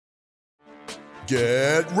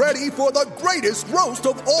Get ready for the greatest roast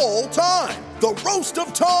of all time, the Roast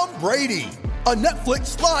of Tom Brady, a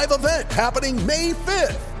Netflix live event happening May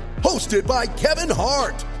 5th. Hosted by Kevin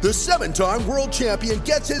Hart, the 7-time world champion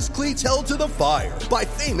gets his cleats held to the fire by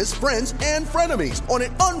famous friends and frenemies on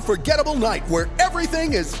an unforgettable night where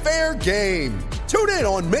everything is fair game. Tune in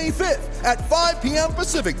on May 5th at 5 p.m.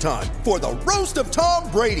 Pacific time for the Roast of Tom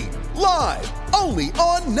Brady, live only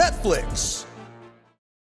on Netflix.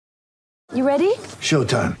 You ready?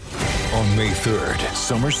 Showtime. On May 3rd,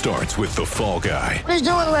 summer starts with The Fall Guy. Let's do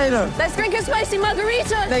it later. Let's drink a spicy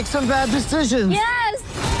margarita. Make some bad decisions. Yes!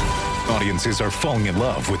 Audiences are falling in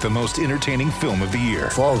love with the most entertaining film of the year.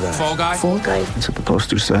 Fall Guy. Fall Guy? Fall guy. That's what the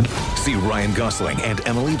poster said. See Ryan Gosling and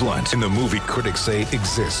Emily Blunt in the movie critics say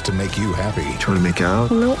exists to make you happy. Trying to make it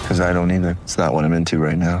out? Nope. Because I don't either. It's not what I'm into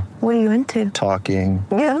right now. What are you into? Talking.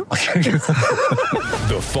 Yeah.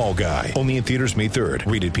 The Fall Guy. Only in theaters May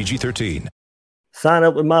 3rd. Rated PG-13. Sign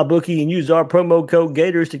up with MyBookie and use our promo code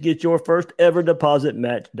Gators to get your first ever deposit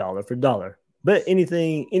match dollar for dollar. Bet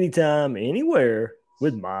anything, anytime, anywhere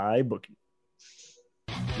with MyBookie.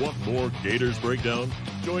 Want more Gators Breakdown?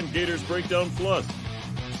 Join Gators Breakdown Plus.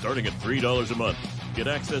 Starting at $3 a month, get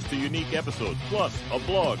access to unique episodes, plus a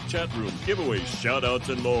blog, chat room, giveaways, shout-outs,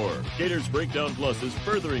 and more. Gators Breakdown Plus is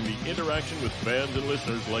furthering the interaction with fans and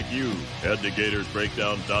listeners like you. Head to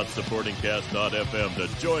gatorsbreakdown.supportingcast.fm to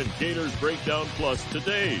join Gators Breakdown Plus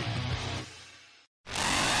today.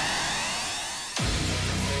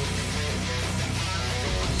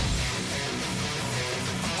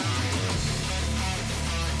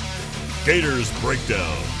 Gators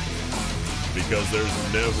Breakdown. Because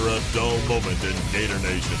there's never a dull moment in Gator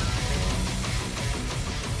Nation.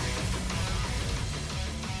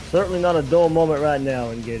 Certainly not a dull moment right now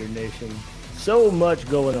in Gator Nation. So much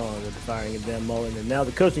going on with the firing of Dan Mullen, and now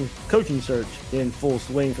the coaching search in full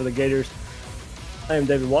swing for the Gators. I am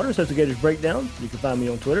David Waters, host of Gators Breakdown. You can find me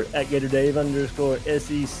on Twitter at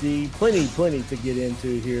GatorDave_SEC. Plenty to get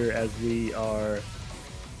into here as we are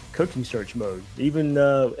coaching search mode. Even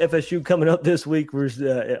FSU coming up this week.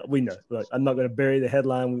 We know. Look, I'm not going to bury the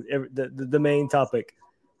headline. The main topic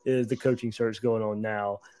is the coaching search going on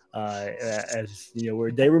now. As you know, we're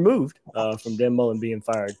a day removed from Dan Mullen being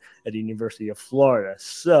fired at the University of Florida.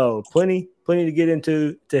 So plenty to get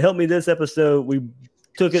into. To help me this episode, we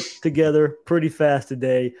took it together pretty fast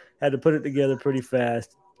today. Had to put it together pretty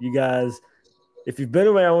fast. You guys, if you've been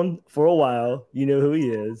around for a while, you know who he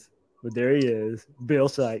is. But there he is, Bill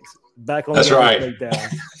Sykes, back on. That's the right. Breakdown.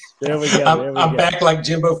 There we go. I'm back like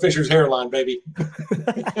Jimbo Fisher's hairline, baby.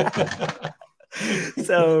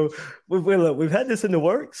 So we've had this in the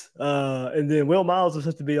works, and then Will Miles was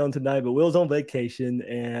supposed to be on tonight, but Will's on vacation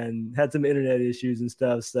and had some internet issues and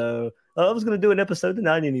stuff. So I was going to do an episode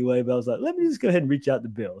tonight anyway, but I was like, let me just go ahead and reach out to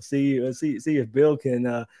Bill, see if Bill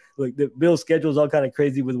can. Look, Bill's schedule's all kind of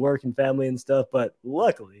crazy with work and family and stuff, but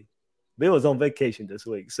luckily Bill is on vacation this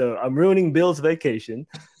week, so I'm ruining Bill's vacation.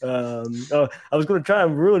 I was going to try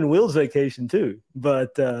and ruin Will's vacation too,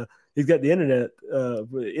 but he's got the internet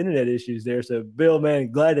issues there. So Bill,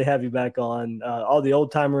 man, glad to have you back on. All the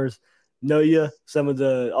old timers know you.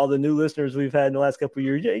 All the new listeners we've had in the last couple of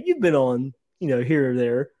years. Yeah, you've been on, here or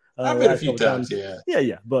there. I've been a few times, yeah.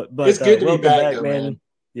 Yeah. But it's good to be back, though, man.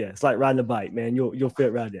 Yeah, it's like riding a bike, man. You'll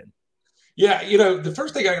fit right in. Yeah, the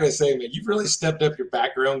first thing I got to say, man, you've really stepped up your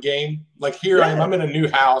background game. Like here I am, I'm in a new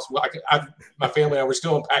house. My family and I were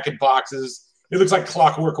still unpacking boxes. It looks like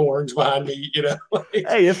Clockwork Orange behind me,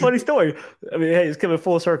 Hey, it's a funny story. I mean, hey, it's coming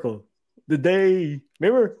full circle.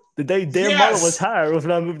 Remember the day Dan Mullen was hired was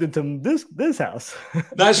when I moved into this house.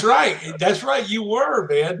 That's right. You were,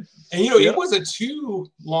 man. And it wasn't too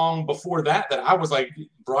long before that I was like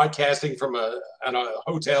broadcasting from a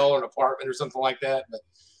hotel or an apartment or something like that.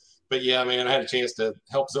 But yeah, man, I had a chance to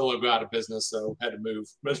help Zillow go out of business, so I had to move.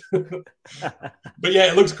 But yeah,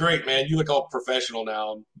 it looks great, man. You look all professional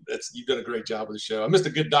now. You've done a great job with the show. I missed a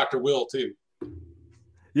good Dr. Will too.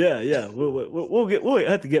 Yeah. We'll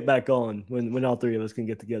have to get back on when all three of us can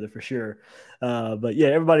get together for sure. But yeah,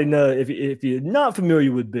 everybody know if you're not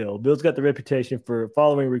familiar with Bill's got the reputation for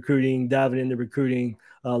following recruiting, diving into recruiting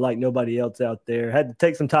like nobody else out there. Had to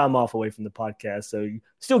take some time off away from the podcast, so you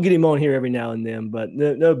still get him on here every now and then. But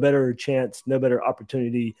no better chance, no better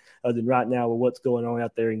opportunity than right now with what's going on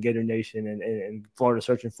out there in Gator Nation and Florida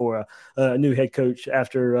searching for a new head coach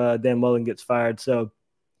after Dan Mullen gets fired. So,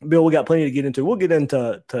 Bill, we got plenty to get into. We'll get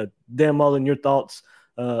into Dan Mullen, your thoughts,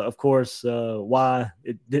 of course, why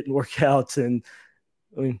it didn't work out. And,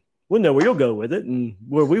 I mean, we'll know where you'll go with it and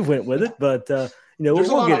where we went with it. But, there's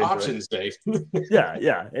we'll a lot get of into options, Dave.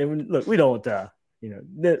 Yeah. And, look, we don't,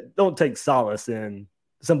 don't take solace in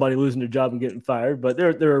somebody losing their job and getting fired, but there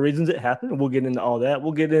are reasons it happened. We'll get into all that.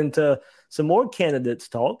 We'll get into some more candidates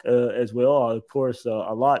talk as well. Of course,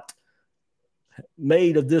 a lot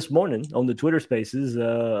made of this morning on the Twitter Spaces,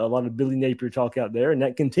 a lot of Billy Napier talk out there, and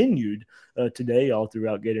that continued today all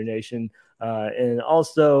throughout Gator Nation, and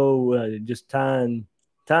also just tying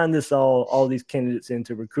this all these candidates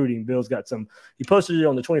into recruiting. Bill's got some. He posted it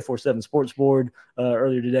on the 24/7 Sports Board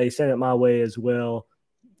earlier today. Sent it my way as well.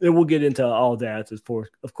 And we'll get into all that, of course,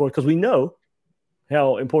 because we know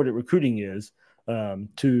how important recruiting is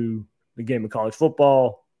to the game of college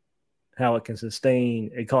football, how it can sustain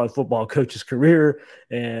a college football coach's career,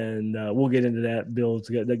 and we'll get into that. Bill's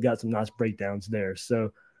got some nice breakdowns there.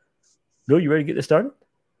 So, Bill, you ready to get this started?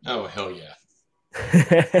 Oh, hell yeah.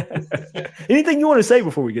 Anything you want to say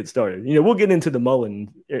before we get started? We'll get into the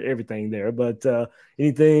Mullen, everything there, but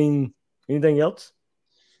anything else?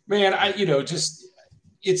 Man,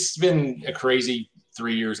 it's been a crazy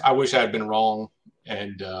 3 years. I wish I had been wrong,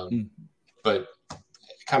 but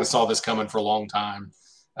kind of saw this coming for a long time.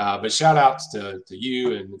 But shout outs to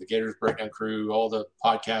you and the Gators Breakdown crew, all the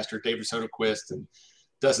podcasters, David Soderquist and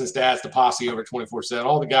Dustin Stats, the posse over at 24/7,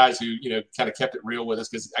 all the guys who, kind of kept it real with us,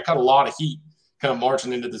 because I caught a lot of heat kind of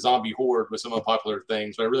marching into the zombie horde with some unpopular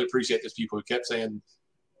things. But I really appreciate those people who kept saying,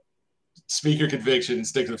 speak your conviction,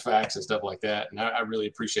 stick to the facts and stuff like that. And I really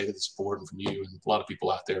appreciated the support from you and a lot of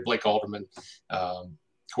people out there, Blake Alderman,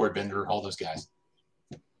 Corey Bender, all those guys.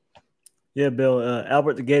 Yeah, Bill,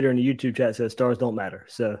 Albert the Gator in the YouTube chat says stars don't matter.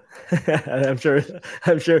 So I'm sure it's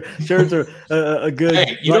a good,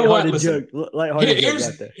 hey, you know what? Listen, joke. Lighthearted joke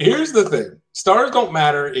right there. Here's the thing. Stars don't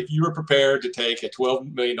matter if you were prepared to take a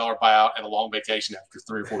 $12 million buyout and a long vacation after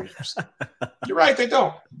 3 or 4 years. You're right, they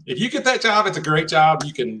don't. If you get that job, it's a great job.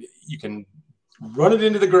 You can run it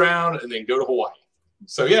into the ground and then go to Hawaii.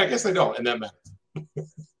 So, yeah, I guess they don't, and that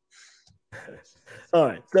matters. All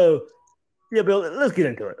right, so – yeah, Bill, let's get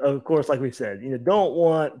into it. Of course, like we said, don't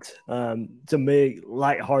want to make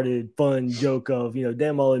lighthearted, fun joke of,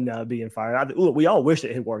 Dan Mullen being fired. We all wish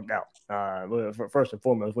it had worked out. First and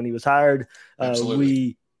foremost, when he was hired,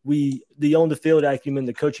 the on-the-field acumen,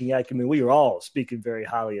 the coaching acumen, we were all speaking very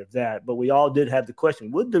highly of that. But we all did have the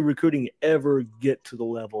question, would the recruiting ever get to the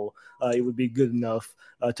level it would be good enough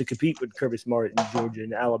to compete with Kirby Smart in Georgia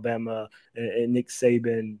and Alabama and Nick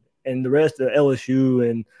Saban and the rest of LSU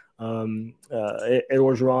and Ed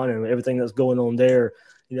Orgeron and everything that's going on there,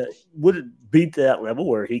 would it be to that level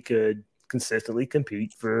where he could consistently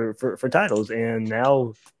compete for titles? And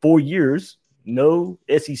now 4 years, no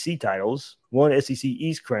SEC titles, one SEC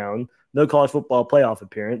East crown, no college football playoff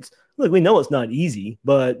appearance. Look, we know it's not easy,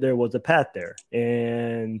 but there was a path there,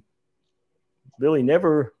 and Billy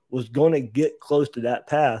never was going to get close to that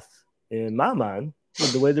path in my mind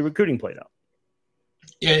with the way the recruiting played out.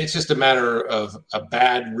 Yeah, it's just a matter of a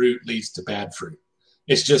bad root leads to bad fruit.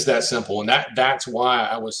 It's just that simple. And that's why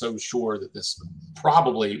I was so sure that this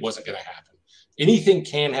probably wasn't going to happen. Anything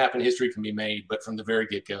can happen. History can be made. But from the very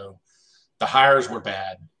get-go, the hires were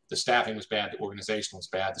bad. The staffing was bad. The organization was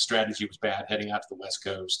bad. The strategy was bad heading out to the West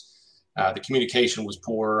Coast. The communication was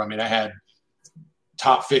poor. I mean, I had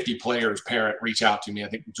top 50 players parent reach out to me. I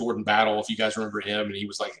think Jordan Battle, if you guys remember him, and he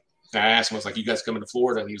was like, I asked him, I was like, you guys coming to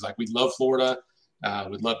Florida? And he was like, we love Florida.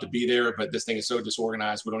 We'd love to be there, but this thing is so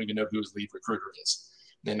disorganized, we don't even know who his lead recruiter is.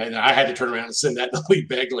 And then I had to turn around and send that to Lee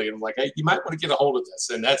Begley. And I'm like, hey, you might want to get a hold of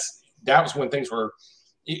this. And that was when things were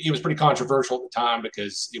 – it was pretty controversial at the time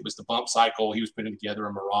because it was the bump cycle. He was putting together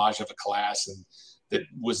a mirage of a class and that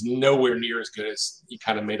was nowhere near as good as he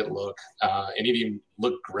kind of made it look. And it didn't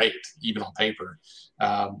look great, even on paper.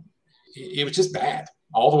 It was just bad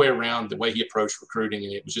all the way around, the way he approached recruiting,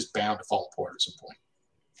 and it was just bound to fall apart at some point.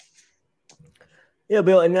 Yeah,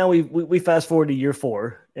 Bill, and now we fast forward to year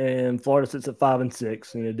 4, and Florida sits at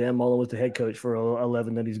 5-6. Dan Mullen was the head coach for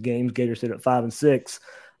 11 of these games. Gators sit at 5-6.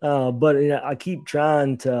 But I keep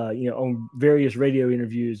trying to, on various radio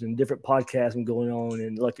interviews and different podcasts and going on,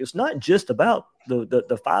 and it's not just about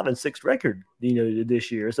the 5-6 record,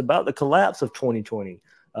 this year. It's about the collapse of 2020,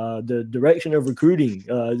 the direction of recruiting,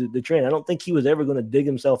 the trend. I don't think he was ever going to dig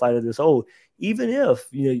himself out of this hole, even if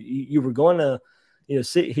you were going to.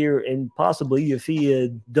 Sit here and possibly if he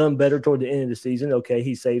had done better toward the end of the season, okay,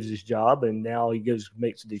 he saves his job and now he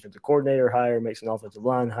makes a defensive coordinator hire, makes an offensive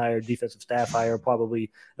line hire, defensive staff hire, probably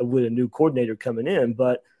with a new coordinator coming in.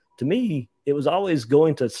 But to me, it was always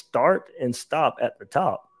going to start and stop at the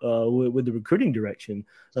top with the recruiting direction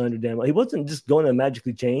under Dan. He wasn't just going to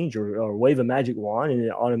magically change or wave a magic wand and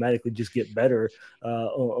it automatically just get better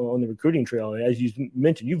on the recruiting trail. And as you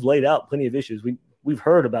mentioned, you've laid out plenty of issues. We've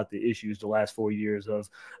heard about the issues the last 4 years of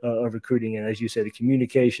recruiting. And as you said, the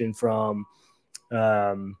communication from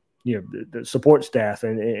the support staff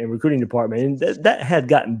and recruiting department. And that had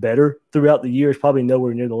gotten better throughout the years, probably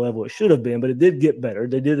nowhere near the level it should have been, but it did get better.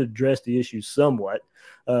 They did address the issues somewhat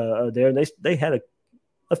there. And they had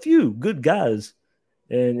a few good guys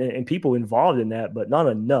and people involved in that, but not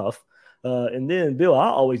enough. And then, Bill, I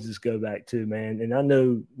always just go back to, man, and I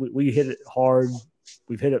know we hit it hard.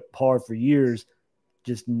 We've hit it hard for years,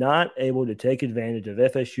 just not able to take advantage of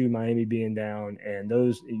FSU, Miami being down, and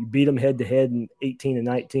you beat them head-to-head in 18 and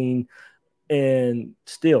 19, and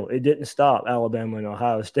still it didn't stop Alabama and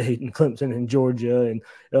Ohio State and Clemson and Georgia and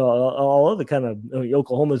all other kind of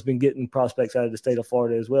Oklahoma's been getting prospects out of the state of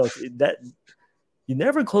Florida as well. That you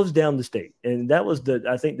never closed down the state, and that was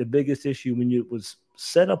I think the biggest issue when it was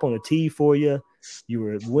set up on a tee for you. You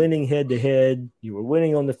were winning head-to-head, you were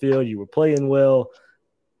winning on the field, you were playing well.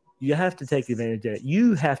 You have to take advantage of that.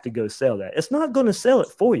 You have to go sell that. It's not going to sell it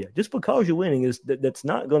for you. Just because you're winning that's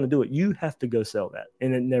not going to do it. You have to go sell that,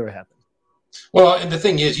 and it never happened. Well, and the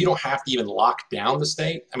thing is, you don't have to even lock down the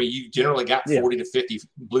state. I mean, you generally got 40 to 50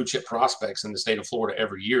 blue chip prospects in the state of Florida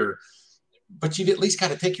every year, but you've at least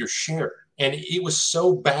got to take your share. And it was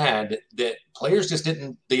so bad that players just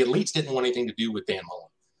the elites didn't want anything to do with Dan Mullen.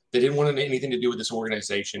 They didn't want anything to do with this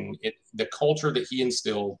organization. The culture that he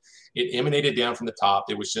instilled, it emanated down from the top.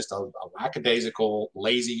 It was just a lackadaisical,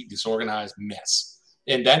 lazy, disorganized mess.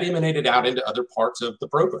 And that emanated out into other parts of the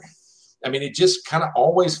program. I mean, it just kind of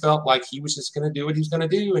always felt like he was just going to do what he was going to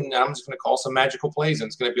do, and I'm just going to call some magical plays, and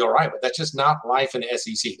it's going to be all right. But that's just not life in the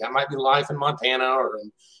SEC. That might be life in Montana or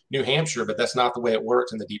in New Hampshire, but that's not the way it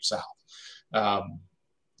works in the Deep South.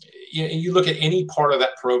 You look at any part of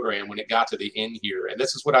that program when it got to the end here, and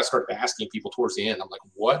this is what I started asking people towards the end. I'm like,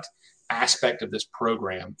 what aspect of this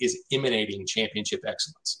program is emanating championship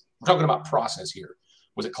excellence? We're talking about process here.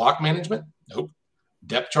 Was it clock management? Nope.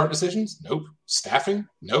 Depth chart decisions? Nope. Staffing?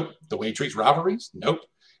 Nope. The way he treats rivalries? Nope.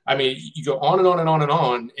 I mean, you go on and on and on and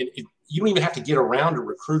on, and you don't even have to get around to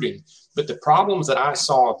recruiting. But the problems that I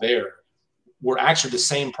saw there were actually the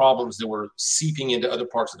same problems that were seeping into other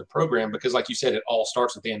parts of the program because, like you said, it all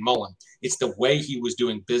starts with Dan Mullen. It's the way he was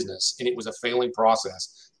doing business, and it was a failing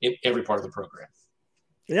process in every part of the program.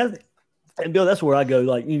 Yeah, and Bill, that's where I go.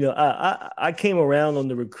 Like, I came around on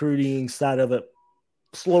the recruiting side of it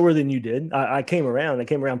slower than you did. I came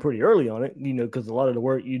around pretty early on it, because a lot of the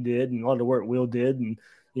work you did and a lot of the work Will did, and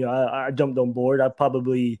I jumped on board. I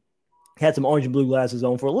probably had some orange and blue glasses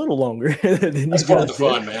on for a little longer. That's part of the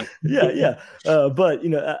fun, man. Yeah. But,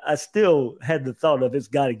 I still had the thought of it's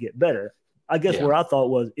got to get better. I guess where I thought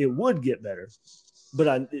was it would get better. But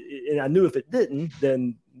I knew if it didn't,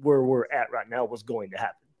 then where we're at right now was going to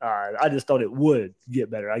happen. I just thought it would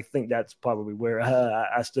get better. I think that's probably where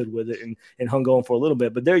I stood with it and hung on for a little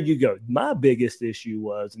bit. But there you go. My biggest issue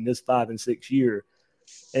was in this 5 and 6 year,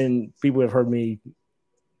 and people have heard me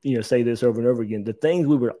say this over and over again, the things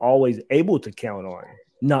we were always able to count on,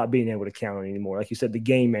 not being able to count on anymore. Like you said, the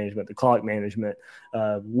game management, the clock management,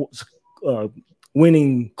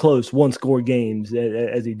 winning close one-score games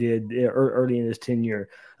as he did early in his tenure.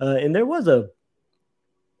 And there was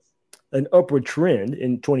an upward trend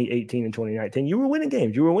in 2018 and 2019. You were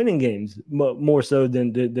winning games more so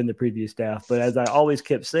than the previous staff. But as I always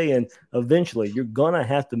kept saying, eventually you're going to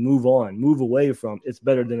have to move away from it's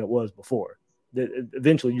better than it was before.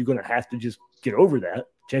 Eventually you're going to have to just get over that.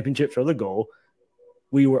 Championships are the goal.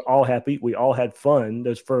 We were all happy. We all had fun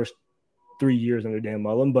those first 3 years under Dan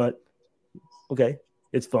Mullen, but okay,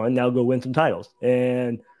 it's fun. Now go win some titles.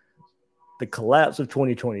 And the collapse of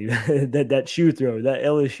 2020, that shoe throw, that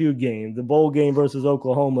LSU game, the bowl game versus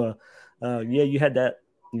Oklahoma. You had that,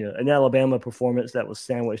 an Alabama performance that was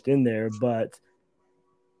sandwiched in there. But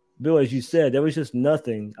Bill, as you said, there was just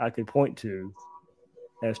nothing I could point to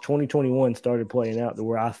as 2021 started playing out to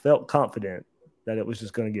where I felt confident that it was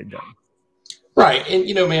just going to get done. Right. And,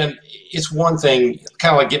 man, it's one thing,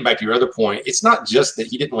 kind of like getting back to your other point. It's not just that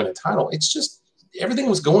he didn't win a title. It's just everything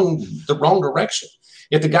was going the wrong direction.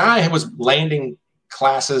 If the guy was landing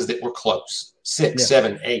classes that were close, 6,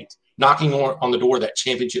 7, 8, knocking on the door of that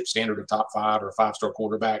championship standard of top 5 or a 5-star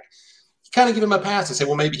quarterback, you kind of give him a pass and say,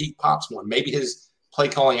 well, maybe he pops one. Maybe his play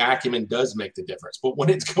calling acumen does make the difference. But when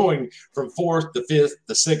it's going from 4th to 5th,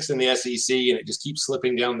 the 6th in the SEC, and it just keeps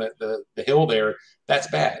slipping down the hill there, that's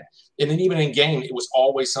bad. And then even in game, it was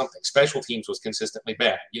always something. Special teams was consistently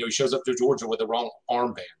bad. He shows up to Georgia with the wrong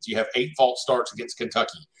armbands. You have 8 false starts against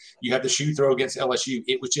Kentucky. You have the shoe throw against LSU.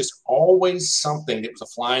 It was just always something that was a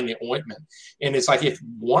fly in the ointment. And it's like if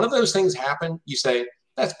one of those things happen, you say,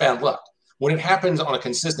 that's bad luck. When it happens on a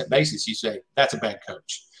consistent basis, you say, that's a bad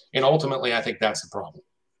coach. And ultimately, I think that's the problem.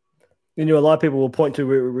 You know, a lot of people will point to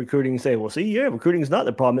recruiting and say, well, see, yeah, recruiting is not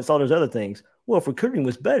the problem. It's all those other things. Well, if recruiting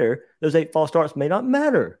was better, those 8 false starts may not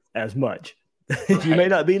matter as much. Right. You may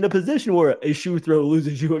not be in a position where a shoe throw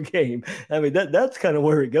loses you a game. I mean, that's kind of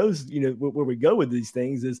where it goes, you know, where we go with these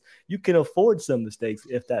things is you can afford some mistakes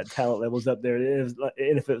if that talent level's up there. And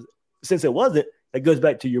since it wasn't, that goes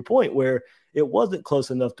back to your point where it wasn't close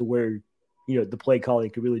enough to where, you know, the play calling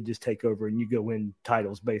could really just take over and you go win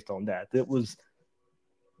titles based on that. It was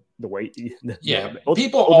the way. Yeah.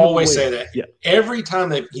 People always say that. Yeah. Every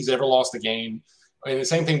time he's ever lost a game, and the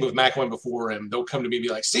same thing with Mac went before him, they'll come to me and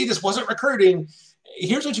be like, see, this wasn't recruiting.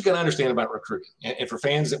 Here's what you can understand about recruiting. And for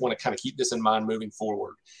fans that want to kind of keep this in mind moving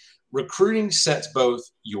forward, recruiting sets both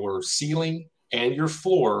your ceiling and your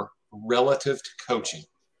floor relative to coaching.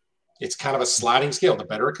 It's kind of a sliding scale. The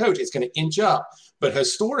better a coach, it's going to inch up. But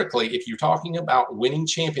historically, if you're talking about winning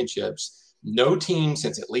championships, no team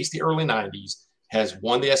since at least the early 90s has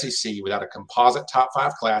won the SEC without a composite top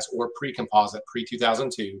 5 class or pre-composite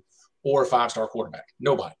pre-2002 or a 5-star quarterback.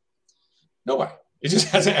 Nobody. It just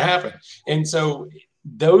hasn't happened. And so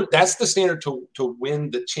that's the standard to win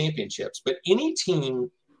the championships. But any team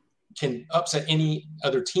can upset any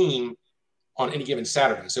other team on any given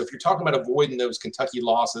Saturday. So if you're talking about avoiding those Kentucky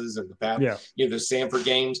losses and the bad, you know, the Stanford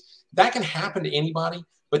games, that can happen to anybody.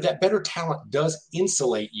 But that better talent does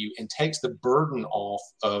insulate you and takes the burden off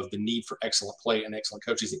of the need for excellent play and excellent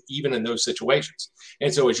coaches, even in those situations.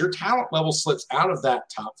 And so as your talent level slips out of that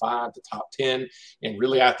top 5 to top 10, and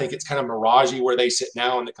really I think it's kind of mirage where they sit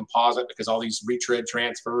now in the composite because all these retread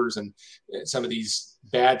transfers and some of these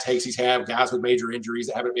bad takes he's had, guys with major injuries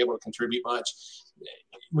that haven't been able to contribute much.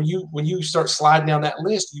 When you start sliding down that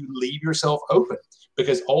list, you leave yourself open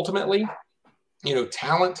because ultimately, you know,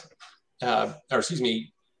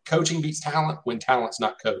 coaching beats talent when talent's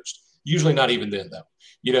not coached. Usually not even then, though.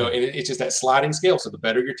 You know, and it's just that sliding scale. So the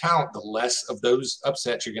better your talent, the less of those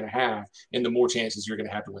upsets you're going to have, and the more chances you're going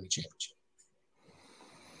to have to win the championship.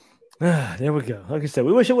 There we go. Like I said,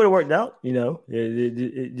 we wish it would have worked out. You know,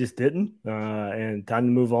 it just didn't. And time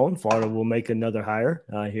to move on. Florida will make another hire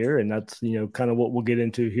here, and that's, you know, kind of what we'll get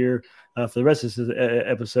into here for the rest of this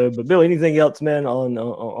episode. But Bill, anything else, man,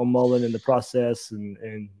 on Mullen and the process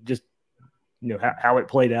and just, you know, how it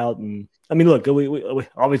played out? And I mean, look, we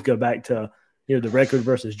always go back to, you know, the record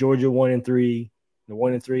versus Georgia 1-3, the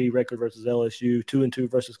 1-3 record versus LSU, 2-2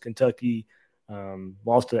 versus Kentucky,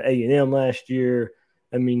 lost to A&M last year.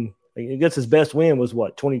 I mean, I guess his best win was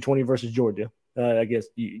what, 2020 versus Georgia. I guess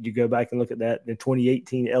you go back and look at that. In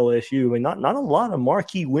 2018 LSU, I mean, not a lot of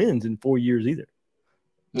marquee wins in 4 years either.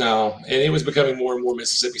 No, and it was becoming more and more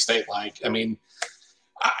Mississippi State-like. I mean,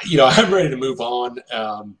 you know, I'm ready to move on.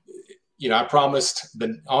 You know, I promised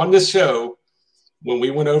on this show when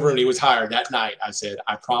we went over and he was hired that night, I said,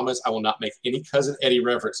 I promise I will not make any Cousin Eddie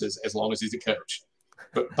references as long as he's a coach.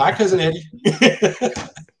 But bye, Cousin Eddie.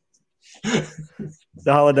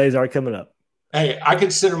 The holidays are coming up. Hey, I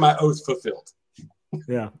consider my oath fulfilled.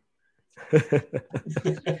 Yeah.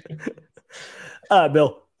 All right,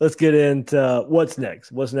 Bill, let's get into what's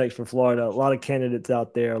next. What's next for Florida? A lot of candidates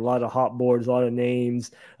out there, a lot of hot boards, a lot of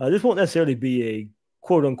names. This won't necessarily be a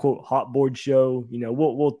quote unquote hot board show. You know,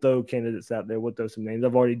 we'll throw candidates out there. We'll throw some names.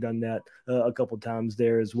 I've already done that a couple times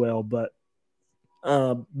there as well. But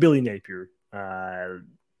Billy Napier,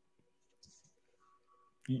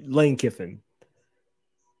 Lane Kiffin,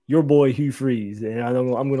 your boy Hugh Freeze, and I'm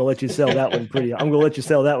going to let you sell that one I'm going to let you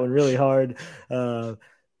sell that one really hard.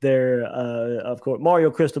 There, of course, Mario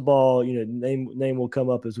Cristobal. You know, name will come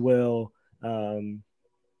up as well.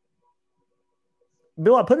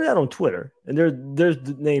 Bill, I put it out on Twitter, and there's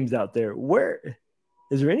names out there. Where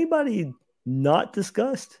is there anybody not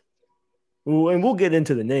discussed? And we'll get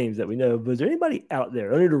into the names that we know, but is there anybody out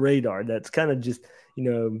there under the radar that's kind of just, you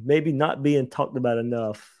know, maybe not being talked about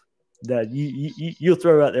enough that you'll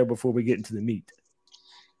throw out there before we get into the meat?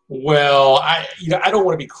 Well, I don't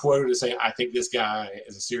want to be quoted as saying I think this guy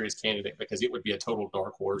is a serious candidate because it would be a total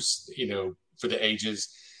dark horse, you know, for the ages.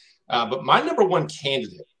 But my number one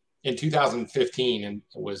candidate in 2015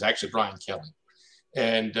 was actually Brian Kelly.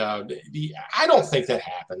 And I don't think that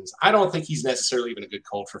happens. I don't think he's necessarily even a good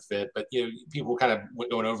culture fit, but, you know, people kind of went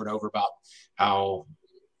going over and over about how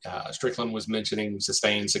Strickland was mentioning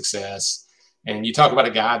sustained success. And you talk about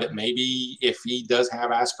a guy that maybe if he does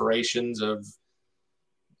have aspirations of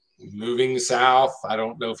moving south, I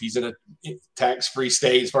don't know if he's in a tax-free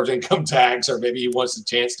state as far as income tax, or maybe he wants a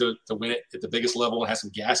chance to win it at the biggest level and have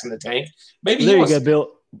some gas in the tank. Maybe there you go,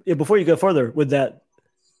 Bill. Yeah, before you go further with that,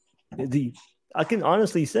 I can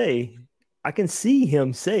honestly say I can see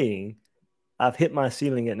him saying, "I've hit my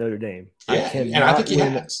ceiling at Notre Dame. Yeah, and I think he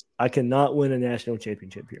has. I cannot win a national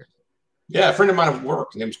championship here." Yeah, a friend of mine at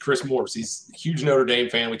work, his name's Chris Morse. He's a huge Notre Dame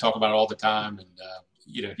fan. We talk about it all the time. And,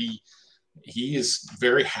 he is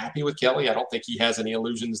very happy with Kelly. I don't think he has any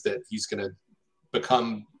illusions that he's going to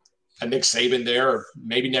become a Nick Saban there, or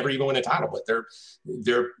maybe never even win a title. But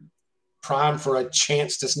they're primed for a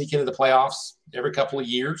chance to sneak into the playoffs every couple of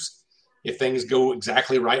years if things go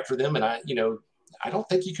exactly right for them. And I don't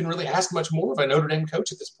think you can really ask much more of a Notre Dame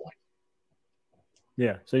coach at this point.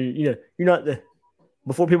 Yeah. So you're not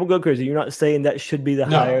before people go crazy, you're not saying that should be the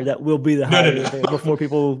hire, that will be the hire. No. Before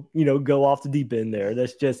people, go off the deep end there.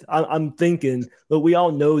 That's just, I'm thinking, look, we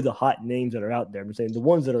all know the hot names that are out there. I'm saying the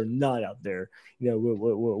ones that are not out there,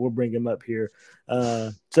 we'll bring them up here.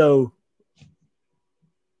 So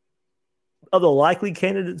of the likely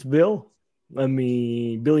candidates, Bill, I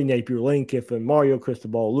mean, Billy Napier, Lane Kiffin, Mario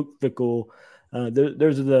Cristobal, Luke Fickell,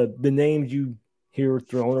 those are the names you hear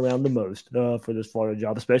thrown around the most for this Florida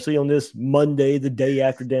job, especially on this Monday, the day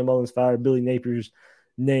after Dan Mullen's fired. Billy Napier's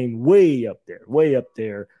name way up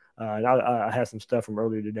there. And I have some stuff from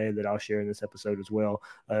earlier today that I'll share in this episode as well,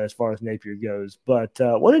 as far as Napier goes. But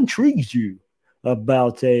what intrigues you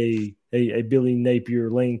about a Billy Napier,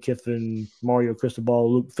 Lane Kiffin, Mario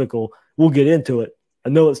Cristobal, Luke Fickell? We'll get into it. I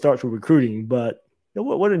know it starts with recruiting, but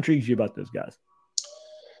what intrigues you about those guys?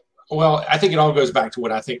 Well, I think it all goes back to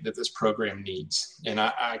what I think that this program needs. And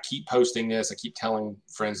I keep posting this. I keep telling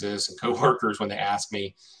friends this and coworkers when they ask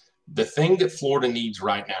me. The thing that Florida needs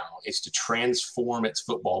right now is to transform its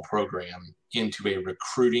football program into a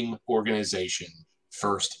recruiting organization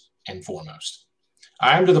first and foremost.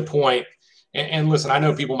 I am to the point, and listen, I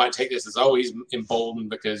know people might take this as, he's emboldened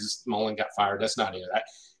because Mullen got fired. That's not it.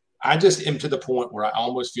 I just am to the point where I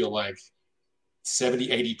almost feel like 70,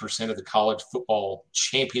 80% of the college football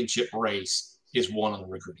championship race is won on the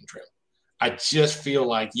recruiting trail. I just feel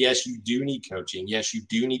like, yes, you do need coaching. Yes, you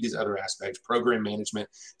do need these other aspects, program management.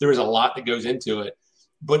 There is a lot that goes into it,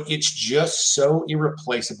 but it's just so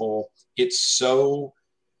irreplaceable. It's so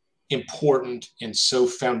important and so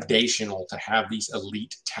foundational to have these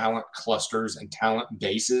elite talent clusters and talent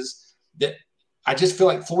bases that I just feel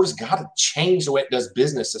like Florida's got to change the way it does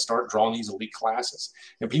business to start drawing these elite classes.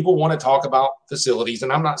 And people want to talk about facilities,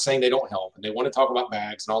 and I'm not saying they don't help, and they want to talk about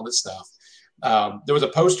bags and all this stuff. There was a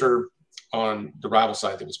poster on the Rival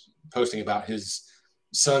site that was posting about his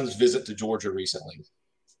son's visit to Georgia recently.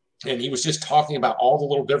 And he was just talking about all the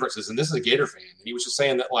little differences. And this is a Gator fan. And he was just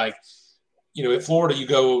saying that, at Florida, you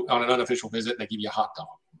go on an unofficial visit and they give you a hot dog.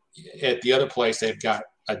 At the other place, they've got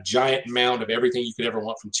a giant mound of everything you could ever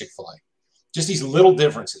want from Chick-fil-A. Just these little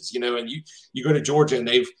differences, and you go to Georgia and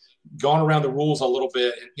they've gone around the rules a little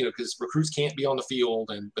bit, because recruits can't be on the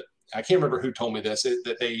field. But I can't remember who told me this,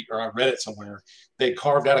 or I read it somewhere. They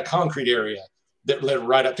carved out a concrete area that led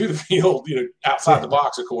right up to the field, outside the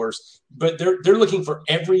box, of course. But they're looking for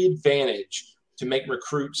every advantage to make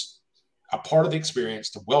recruits a part of the experience,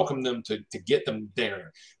 to welcome them, to get them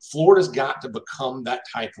there. Florida's got to become that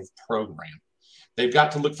type of program. They've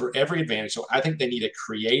got to look for every advantage. So I think they need a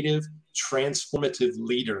creative, transformative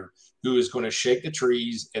leader who is going to shake the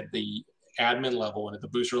trees at the admin level and at the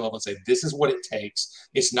booster level and say, this is what it takes.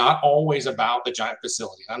 It's not always about the giant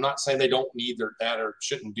facility. I'm not saying they don't need that or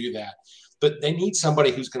shouldn't do that, but they need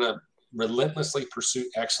somebody who's going to relentlessly pursue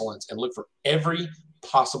excellence and look for every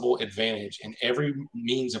possible advantage and every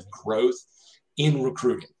means of growth in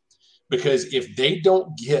recruiting. Because if they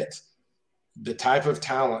don't get the type of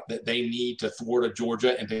talent that they need to thwart a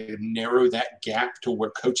Georgia and to narrow that gap to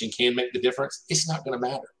where coaching can make the difference, it's not going to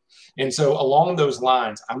matter. And so along those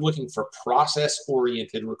lines, I'm looking for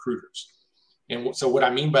process-oriented recruiters. And so what I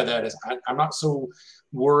mean by that is I'm not so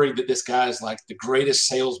worried that this guy is like the greatest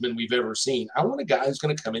salesman we've ever seen. I want a guy who's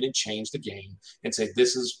going to come in and change the game and say,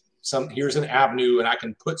 here's an avenue, and I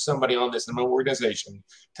can put somebody on this in my organization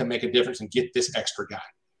to make a difference and get this extra guy.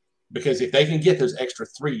 Because if they can get those extra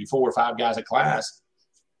 3, 4, 5 guys a class,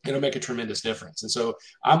 it'll make a tremendous difference. And so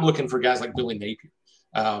I'm looking for guys like Billy Napier.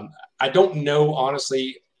 I don't know,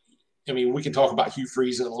 honestly. I mean, we can talk about Hugh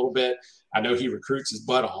Freeze in a little bit. I know he recruits his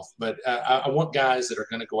butt off, but I want guys that are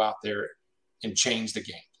going to go out there and change the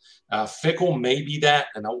game. Fickell may be that,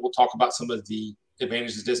 and we'll talk about some of the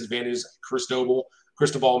advantages, disadvantages. Cristobal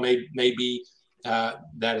may be that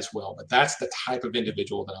as well. But that's the type of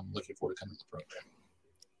individual that I'm looking for to come into the program.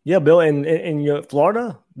 Yeah, Bill, and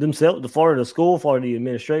Florida themselves, the Florida school, Florida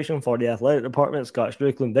administration, Florida athletic department, Scott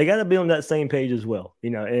Strickland, they got to be on that same page as well,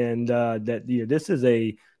 and this is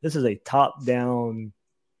a top down,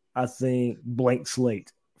 I think, blank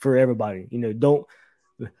slate for everybody.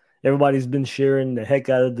 Everybody's been sharing the heck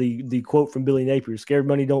out of the quote from Billy Napier: "Scared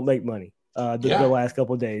money don't make money." The last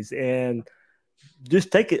couple of days, and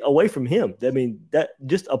just take it away from him. I mean, that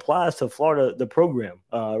just applies to Florida, the program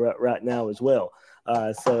right now as well.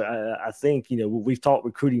 So I think, we've talked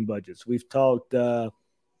recruiting budgets. We've talked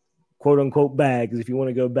quote unquote bags, if you want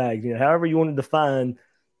to go bags, however you want to define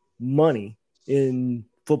money in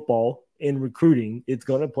football, in recruiting, it's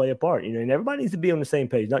going to play a part, and everybody needs to be on the same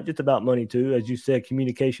page, not just about money too, as you said,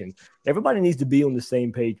 communication. Everybody needs to be on the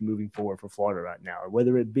same page moving forward for Florida right now,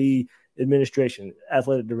 whether it be administration,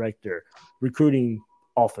 athletic director, recruiting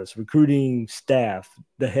office, recruiting staff,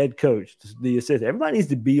 the head coach, the assistant. Everybody needs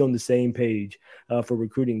to be on the same page for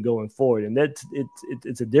recruiting going forward. And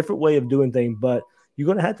it's a different way of doing things, but you're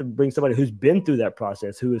going to have to bring somebody who's been through that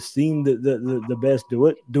process, who has seen the best do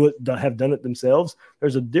it, have done it themselves.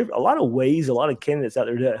 There's a lot of ways, a lot of candidates out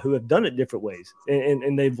there who have done it different ways,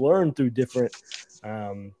 and they've learned through different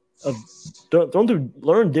learn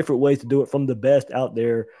different ways to do it from the best out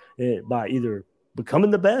there by either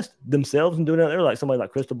becoming the best themselves and doing it out there, like somebody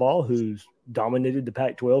like Cristobal, who's dominated the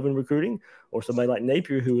Pac-12 in recruiting, or somebody like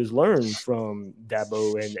Napier, who has learned from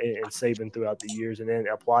Dabo and Saban throughout the years and then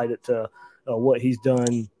applied it to what he's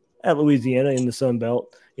done at Louisiana in the Sun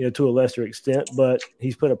Belt, to a lesser extent, but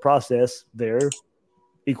he's put a process there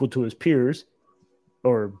equal to his peers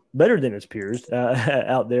or better than his peers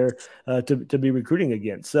out there to be recruiting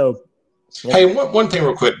against. So, yeah. Hey, one thing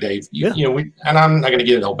real quick, Dave. And I'm not going to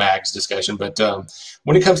get into the whole bags discussion, but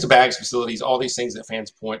when it comes to bags facilities, all these things that fans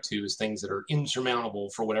point to is things that are insurmountable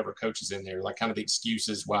for whatever coach is in there, like kind of the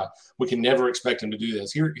excuses why we can never expect them to do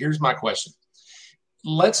this. Here's my question.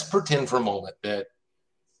 Let's pretend for a moment that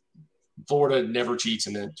Florida never cheats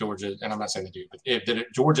and that Georgia, and I'm not saying they do, but that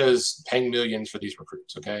Georgia's paying millions for these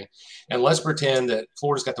recruits, okay? And let's pretend that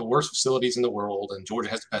Florida's got the worst facilities in the world and Georgia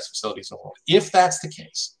has the best facilities in the world. If that's the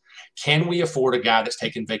case, can we afford a guy that's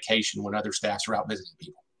taking vacation when other staffs are out visiting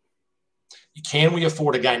people? Can we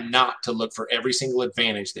afford a guy not to look for every single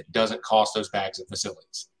advantage that doesn't cost those bags and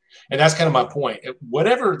facilities? And that's kind of my point.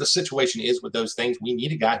 Whatever the situation is with those things, we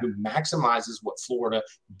need a guy who maximizes what Florida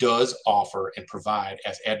does offer and provide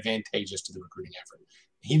as advantageous to the recruiting effort.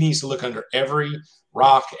 He needs to look under every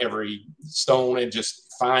rock, every stone, and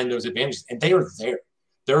just find those advantages. And they are there.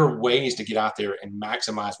 There are ways to get out there and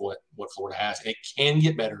maximize what Florida has. And it can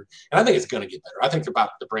get better. And I think it's going to get better. I think they're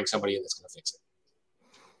about to bring somebody in that's going to fix it.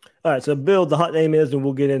 All right, so Bill, the hot name is, and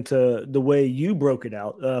we'll get into the way you broke it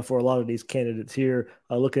out for a lot of these candidates here,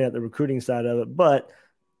 looking at the recruiting side of it. But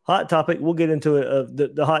hot topic, we'll get into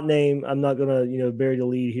it. The hot name, I'm not going to bury the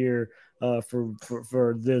lead here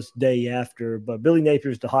for this day after, but Billy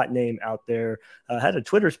Napier's the hot name out there. Had a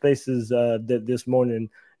Twitter Spaces this morning,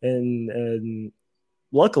 and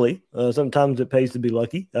luckily, sometimes it pays to be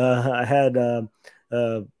lucky. I had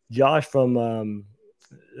Josh from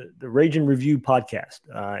the Raging Review podcast,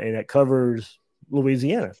 and it covers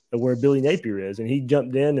Louisiana, where Billy Napier is. And he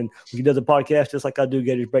jumped in and he does a podcast just like I do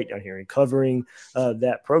Gators Breakdown here, and covering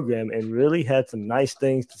that program, and really had some nice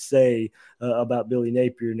things to say about Billy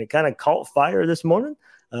Napier. And it kind of caught fire this morning.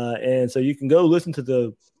 And so you can go listen to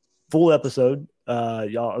the full episode.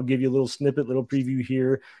 I'll give you a little snippet, little preview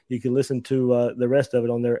here. You can listen to the rest of it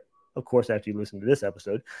on there, of course, after you listen to this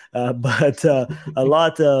episode. But a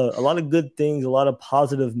lot of good things, a lot of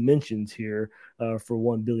positive mentions here for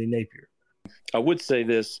one Billy Napier. I would say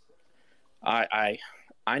this. I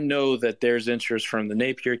know that there's interest from the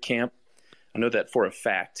Napier camp. I know that for a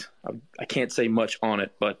fact. I can't say much on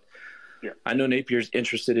it, but yeah. I know Napier's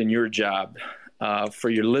interested in your job. For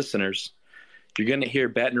your listeners, you're going to hear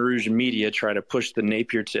Baton Rouge media try to push the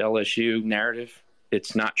Napier to LSU narrative.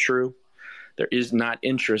 It's not true. There is not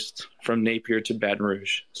interest from Napier to Baton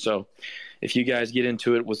Rouge. So if you guys get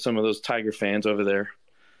into it with some of those Tiger fans over there,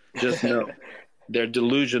 just know they're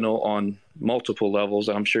delusional on multiple levels.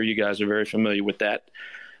 I'm sure you guys are very familiar with that.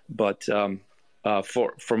 But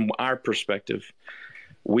from our perspective,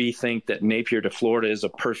 we think that Napier to Florida is a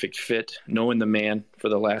perfect fit, knowing the man for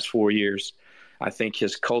the last 4 years. I think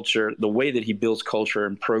his culture, the way that he builds culture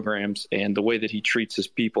and programs, and the way that he treats his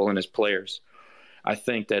people and his players, I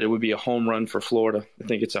think that it would be a home run for Florida. I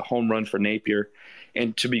think it's a home run for Napier.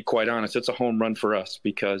 And to be quite honest, it's a home run for us,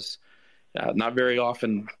 because not very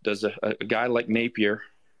often does a guy like Napier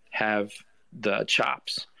have the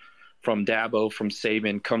chops from Dabo, from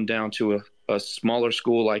Saban, come down to a smaller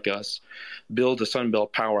school like us, build a Sun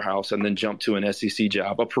Belt powerhouse, and then jump to an SEC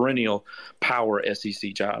job, a perennial power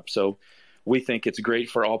SEC job. So we think it's great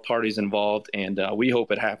for all parties involved, and we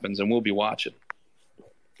hope it happens, and we'll be watching.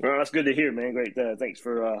 Well, that's good to hear, man. Great. Thanks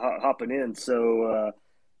for hopping in. So,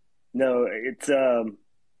 no, it's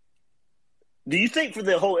Do you think for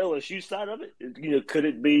the whole LSU side of it, could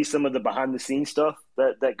it be some of the behind the scenes stuff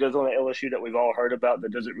that goes on at LSU that we've all heard about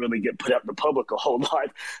that doesn't really get put out in the public a whole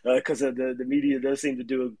lot because the media does seem to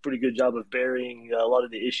do a pretty good job of burying a lot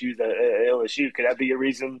of the issues at LSU? Could that be a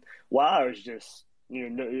reason why, or is just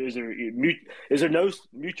is there no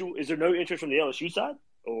interest from the LSU side,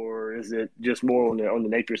 or is it just more on the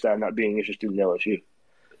Napier side not being interested in LSU?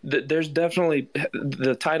 There's definitely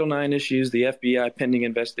the Title IX issues, the FBI pending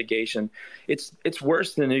investigation. It's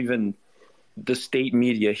worse than even the state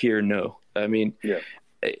media here know. I mean,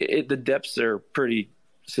 the depths are pretty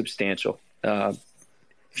substantial.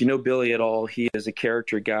 If you know Billy at all, he is a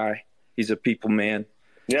character guy. He's a people man.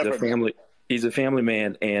 He's a family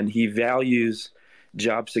man, and he values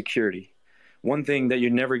job security. One thing that you're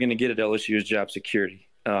never going to get at LSU is job security.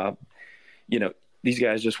 These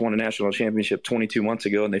guys just won a national championship 22 months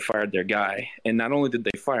ago, and they fired their guy. And not only did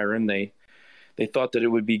they fire him, they thought that it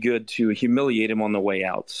would be good to humiliate him on the way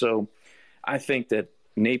out. So I think that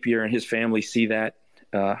Napier and his family see that.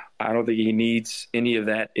 I don't think he needs any of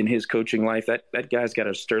that in his coaching life. That guy's got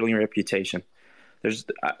a sterling reputation.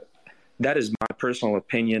 That is my personal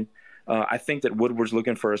opinion. I think that Woodward's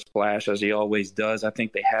looking for a splash, as he always does. I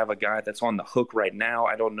think they have a guy that's on the hook right now.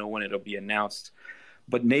 I don't know when it'll be announced.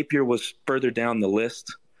 But Napier was further down the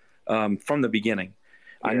list from the beginning.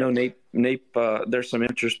 Yeah. I know Nape. There's some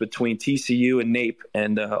interest between TCU and Nape,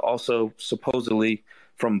 and also supposedly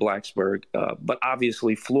from Blacksburg. But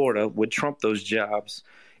obviously, Florida would trump those jobs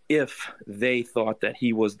if they thought that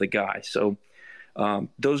he was the guy. So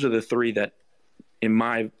those are the three that, in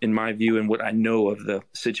my view, and what I know of the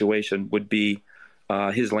situation, would be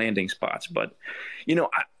his landing spots. But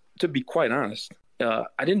to be quite honest,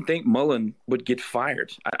 I didn't think Mullen would get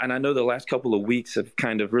fired. And I know the last couple of weeks have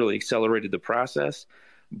kind of really accelerated the process.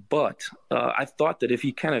 But I thought that if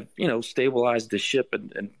he kind of, stabilized the ship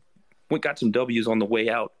and got some W's on the way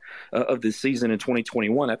out of the season in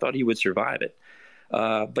 2021, I thought he would survive it.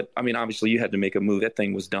 But, I mean, obviously you had to make a move. That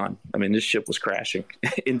thing was done. I mean, this ship was crashing.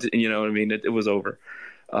 You know what I mean? It was over.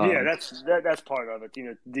 That's part of it.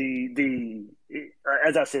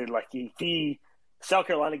 As I said, like the South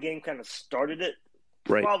Carolina game kind of started it.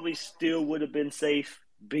 Right. Probably still would have been safe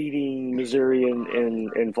beating Missouri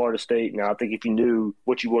and Florida State. Now, I think if you knew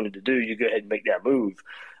what you wanted to do, you go ahead and make that move.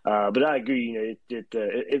 But I agree.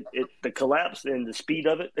 The collapse and the speed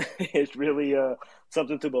of it is really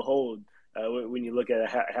something to behold when you look at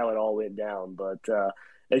how it all went down. But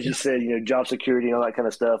as you said, job security and all that kind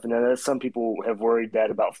of stuff. And some people have worried that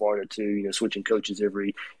about Florida too. Switching coaches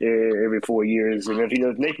every 4 years. And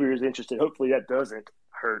if Napier is interested, hopefully that doesn't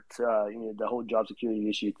hurt. The whole job security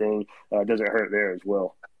issue thing doesn't hurt there as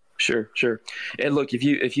well. Sure. And look,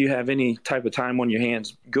 if you have any type of time on your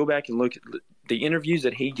hands, go back and look at the interviews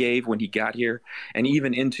that he gave when he got here, and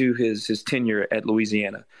even into his tenure at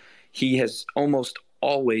Louisiana. He has almost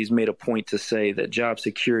always made a point to say that job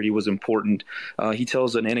security was important. He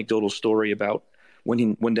tells an anecdotal story about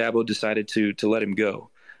when Dabo decided to let him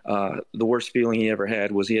go. The worst feeling he ever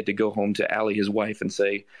had was he had to go home to Allie, his wife, and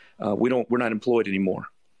say, we're not employed anymore.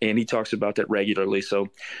 And he talks about that regularly. So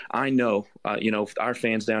I know, our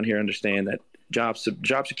fans down here understand that job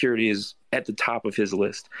security is at the top of his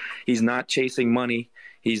list. He's not chasing money.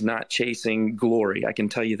 He's not chasing glory. I can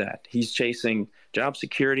tell you that. He's chasing job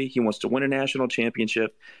security. He wants to win a national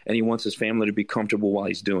championship, and he wants his family to be comfortable while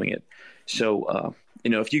he's doing it. So,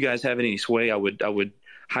 if you guys have any sway, I would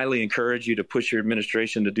highly encourage you to push your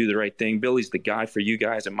administration to do the right thing. Billy's the guy for you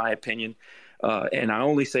guys, in my opinion. And I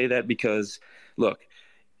only say that because, look,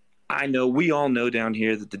 we all know down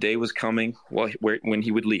here that the day was coming when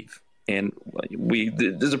he would leave. And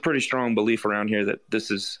there's a pretty strong belief around here that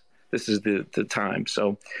this is the time.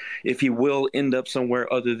 So if he will end up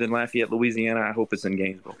somewhere other than Lafayette, Louisiana, I hope it's in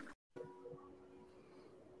Gainesville.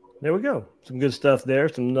 There we go. Some good stuff there.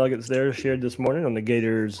 Some nuggets there shared this morning on the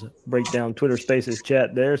Gators Breakdown Twitter Spaces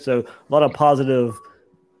chat there. So a lot of positive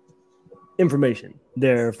information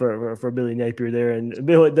there for Billy Napier there. And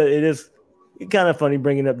Bill, it is kind of funny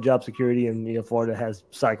bringing up job security, and Florida has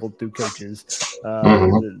cycled through coaches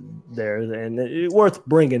there, and it's worth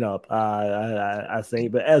bringing up, I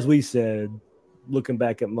think. But as we said, looking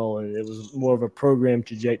back at Mullen, it was more of a program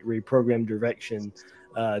trajectory, program direction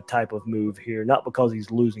type of move here, not because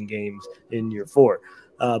he's losing games in year 4,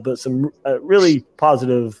 but some really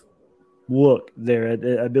positive look there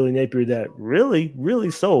at Billy Napier that really,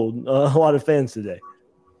 really sold a lot of fans today.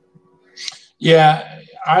 Yeah,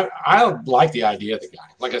 I like the idea of the guy.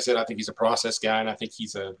 Like I said, I think he's a process guy, and I think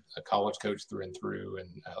he's a college coach through and through. And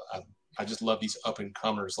I just love these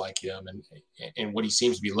up-and-comers like him and what he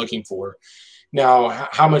seems to be looking for. Now,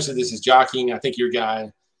 how much of this is jockeying? I think your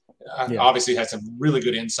guy, obviously had some really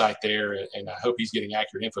good insight there, and I hope he's getting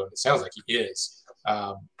accurate info. It sounds like he is,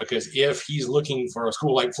 because if he's looking for a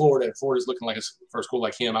school like Florida, and Florida's looking for a school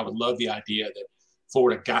like him, I would love the idea that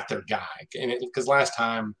Florida got their guy. And because last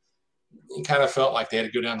time it kind of felt like they had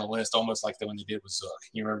to go down the list almost like the one they did with Zook.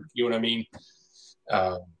 You know what I mean?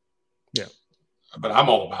 Yeah. But I'm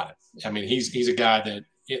all about it. I mean, he's a guy that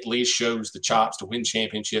at least shows the chops to win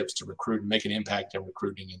championships, to recruit and make an impact in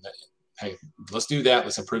recruiting. And hey, let's do that.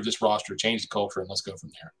 Let's improve this roster, change the culture, and let's go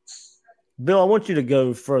from there. Bill, I want you to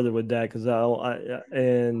go further with that because I'll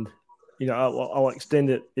extend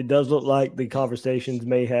it. It does look like the conversations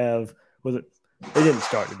may have they didn't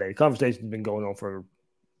start today. The conversation's been going on for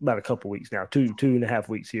about a couple weeks now, 2.5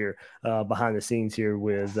 weeks here behind the scenes here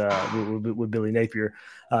with Billy Napier.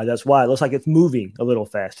 That's why it looks like it's moving a little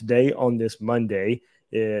fast today on this Monday.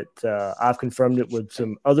 I've confirmed it with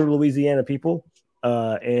some other Louisiana people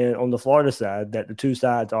and on the Florida side that the two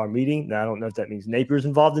sides are meeting. Now, I don't know if that means Napier's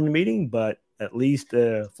involved in the meeting, but at least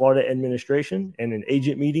the Florida administration and an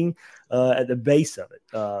agent meeting at the base of it.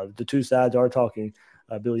 The two sides are talking,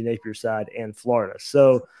 Billy Napier's side and Florida.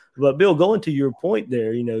 So, but Bill, going to your point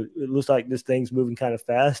there, it looks like this thing's moving kind of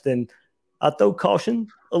fast, and I throw caution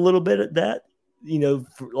a little bit at that.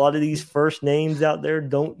 For a lot of these first names out there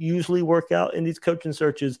don't usually work out in these coaching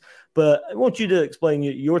searches, but I want you to explain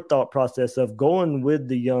your thought process of going with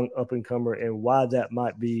the young up-and-comer and why that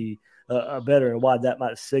might be better and why that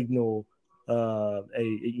might signal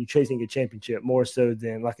you chasing a championship more so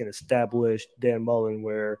than like an established Dan Mullen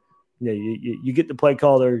where you get the play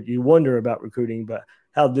caller, you wonder about recruiting, but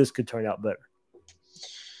how this could turn out better.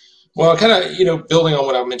 Well, kind of, building on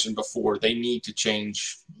what I mentioned before, they need to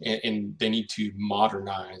change and they need to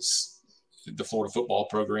modernize the Florida football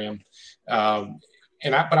program. But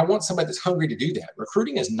I want somebody that's hungry to do that.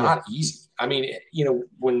 Recruiting is not easy. I mean,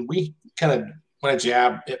 when we kind of want to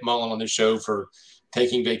jab at Mullen on this show for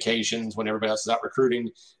taking vacations when everybody else is out recruiting,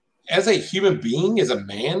 as a human being, as a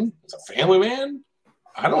man, as a family man,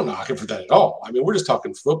 I don't knock him for that at all. I mean, we're just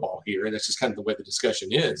talking football here, and that's just kind of the way the discussion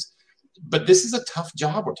is. But this is a tough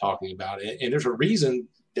job we're talking about. And there's a reason,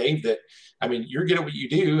 Dave, you're good at what you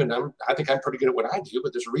do, and I think I'm pretty good at what I do,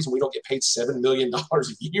 but there's a reason we don't get paid $7 million a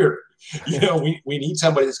year. We need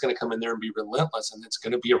somebody that's going to come in there and be relentless, and it's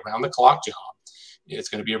going to be a round-the-clock job. It's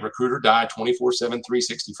going to be a recruiter die 24/7,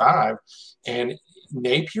 365. And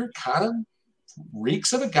Napier kind of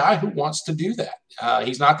reeks of a guy who wants to do that.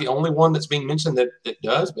 He's not the only one that's being mentioned that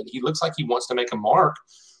does, but he looks like he wants to make a mark.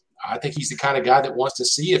 I think he's the kind of guy that wants to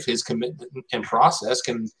see if his commitment and process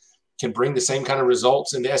can bring the same kind of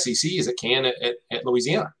results in the SEC as it can at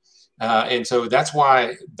Louisiana. And so that's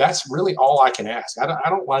why that's really all I can ask. I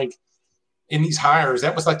don't like in these hires.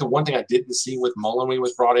 That was like the one thing I didn't see with Mullen when he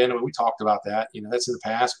was brought in. I mean, we talked about that. That's in the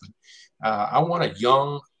past. But I want a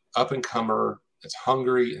young up-and-comer that's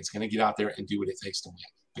hungry and is going to get out there and do what it takes to win,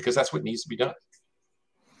 because that's what needs to be done.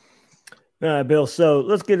 All right, Bill. So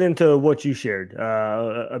let's get into what you shared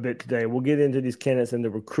a bit today. We'll get into these candidates and the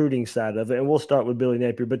recruiting side of it, and we'll start with Billy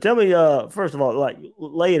Napier. But tell me, first of all,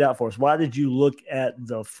 lay it out for us. Why did you look at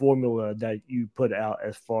the formula that you put out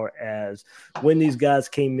as far as when these guys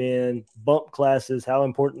came in, bump classes, how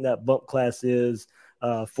important that bump class is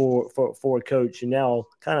for a coach, and now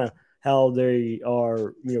kind of how they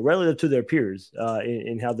are, relative to their peers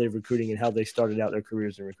in how they're recruiting and how they started out their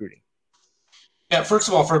careers in recruiting? Yeah, first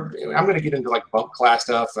of all, I'm going to get into bump class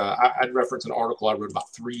stuff. I'd reference an article I wrote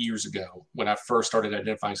about 3 years ago when I first started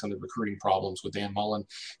identifying some of the recruiting problems with Dan Mullen.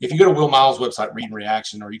 If you go to Will Miles' website, Read and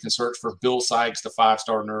Reaction, or you can search for Bill Sykes, the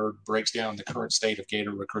 5-star nerd, breaks down the current state of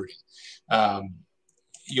Gator recruiting.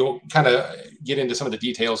 You'll kind of get into some of the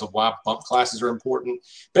details of why bump classes are important.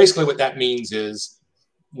 Basically, what that means is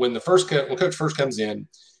when coach first comes in,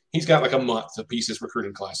 he's got like a month to piece his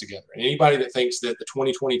recruiting class together. And anybody that thinks that the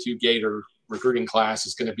 2022 Gator recruiting class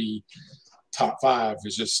is going to be top 5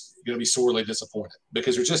 is just going to be sorely disappointed,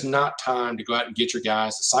 because there's just not time to go out and get your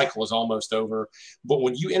guys. The cycle is almost over. But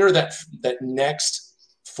when you enter that next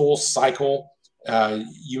full cycle,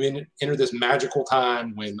 you enter this magical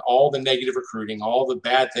time when all the negative recruiting, all the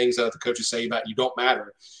bad things that the coaches say about you don't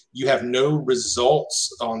matter. You have no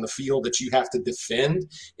results on the field that you have to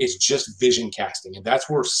defend. It's just vision casting. And that's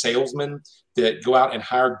where salesmen that go out and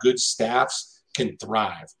hire good staffs can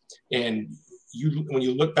thrive. And when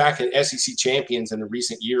you look back at SEC champions in the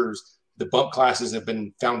recent years, the bump classes have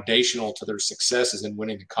been foundational to their successes in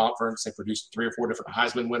winning the conference. They produced 3 or 4 different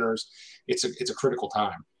Heisman winners. It's a critical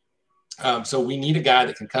time. So we need a guy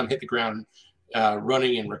that can come hit the ground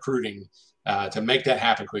running and recruiting. to make that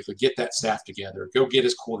happen quickly, get that staff together, go get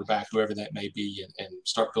his quarterback, whoever that may be, and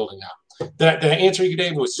start building out. Did I answer you,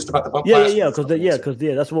 Dave? Was just about the bump class?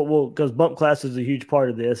 Because bump class is a huge part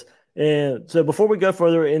of this. And so before we go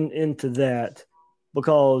further into that,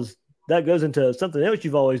 because that goes into something else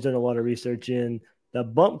you've always done a lot of research in, the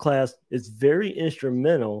bump class is very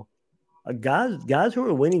instrumental. Guys who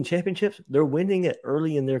are winning championships, they're winning it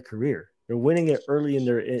early in their career. They're winning it early in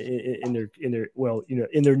their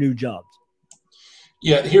new jobs.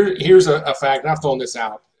 Yeah, here's a fact, and I've thrown this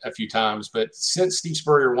out a few times, but since Steve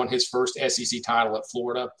Spurrier won his first SEC title at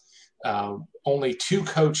Florida, only 2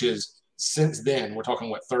 coaches since then, we're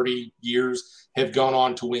talking, 30 years, have gone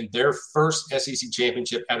on to win their first SEC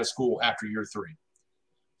championship at a school after year 3.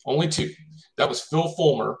 Only 2. That was Phil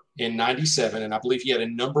Fulmer in 97, and I believe he had a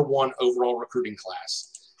number 1 overall recruiting class.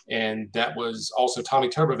 And that was also Tommy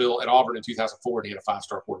Tuberville at Auburn in 2004, and he had a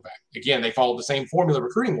 5-star quarterback. Again, they followed the same formula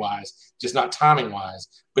recruiting-wise, just not timing-wise.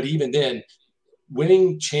 But even then,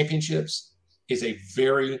 winning championships is a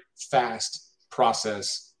very fast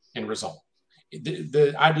process and result.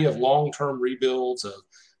 The idea of long-term rebuilds of,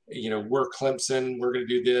 we're Clemson, we're going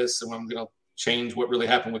to do this, and I'm going to change what really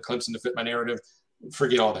happened with Clemson to fit my narrative.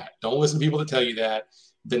 Forget all that. Don't listen to people that tell you that.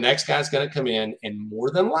 The next guy's going to come in, and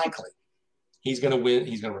more than likely, he's going to win.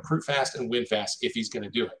 He's going to recruit fast and win fast if he's going to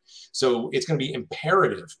do it. So it's going to be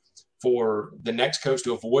imperative for the next coach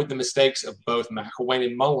to avoid the mistakes of both McElwain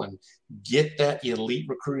and Mullen. Get that elite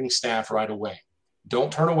recruiting staff right away.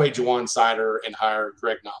 Don't turn away Jawan Sider and hire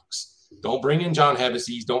Greg Knox. Don't bring in John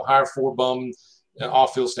Hevesy. Don't hire 4 bum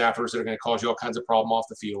off-field staffers that are going to cause you all kinds of problem off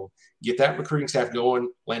the field. Get that recruiting staff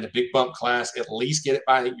going, land a big bump class, at least get it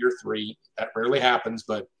by year 3. That rarely happens,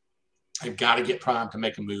 but they've got to get primed to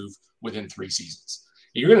make a move within 3 seasons.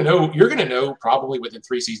 You're going to know probably within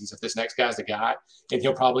 3 seasons if this next guy's the guy, and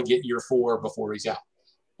he'll probably get year 4 before he's out.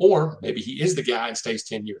 Or maybe he is the guy and stays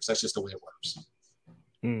 10 years. That's just the way it works.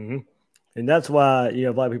 Mm-hmm. And that's why, a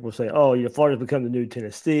lot of people say, Florida's become the new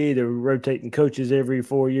Tennessee. They're rotating coaches every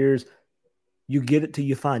 4 years. You get it till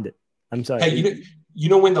you find it. I'm sorry. Hey, you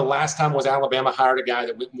know when the last time was Alabama hired a guy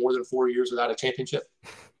that went more than 4 years without a championship?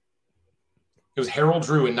 It was Harold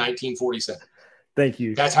Drew in 1947. Thank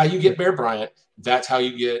you. That's how you get Bear Bryant. That's how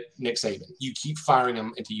you get Nick Saban. You keep firing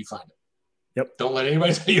them until you find them. Yep. Don't let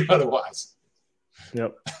anybody tell you otherwise.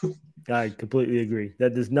 Yep. I completely agree.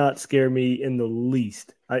 That does not scare me in the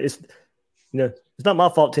least. It's not my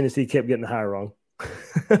fault Tennessee kept getting the hire wrong.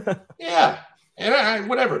 Yeah. And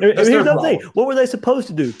whatever. And here's the thing. What were they supposed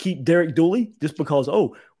to do? Keep Derek Dooley just because,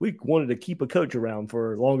 we wanted to keep a coach around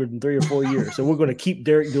for longer than 3 or 4 years. So we're going to keep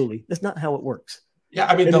Derek Dooley. That's not how it works. Yeah,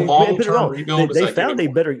 I mean, the long-term rebuild. They found a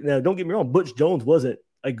better. Now, don't get me wrong. Butch Jones wasn't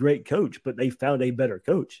a great coach, but they found a better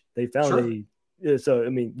coach. They found So I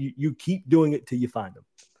mean, you keep doing it till you find them.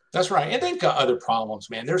 That's right, and they've got other problems,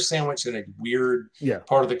 man. They're sandwiched in a weird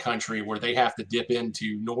part of the country where they have to dip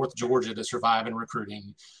into North Georgia to survive in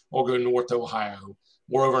recruiting, or go north to Ohio,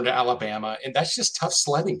 or over into Alabama, and that's just tough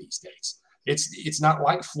sledding these days. It's not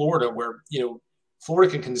like Florida where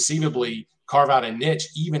Florida can conceivably carve out a niche,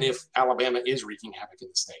 even if Alabama is wreaking havoc in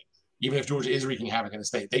the state. Even if Georgia is wreaking havoc in the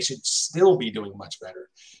state, they should still be doing much better.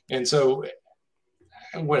 And so,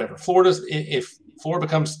 whatever. If Florida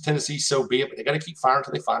becomes Tennessee, so be it. But they got to keep firing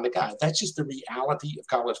until they find the guy. That's just the reality of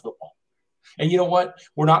college football. And you know what?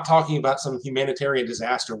 We're not talking about some humanitarian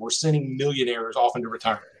disaster. We're sending millionaires off into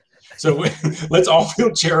retirement. So let's all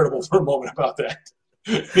feel charitable for a moment about that.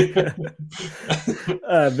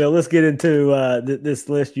 Bill, let's get into this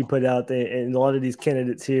list you put out there and a lot of these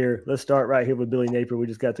candidates here. Let's start right here with Billy Napier. We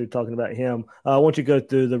just got through talking about him. I want you to go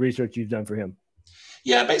through the research you've done for him.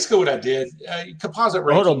 Yeah, basically what I did, composite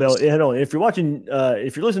rankings. Hold on, Bill. Hold on. If you're watching,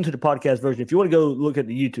 if you're listening to the podcast version, if you want to go look at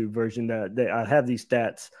the YouTube version, I have these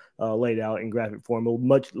stats laid out in graphic form. A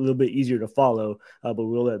little bit easier to follow, but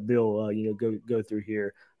we'll let Bill, go through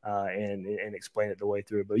here and explain it the way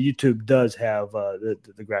through. But YouTube does have the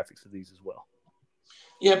graphics of these as well.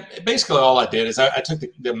 Yeah, basically all I did is I took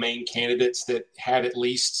the main candidates that had at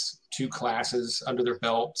least 2 classes under their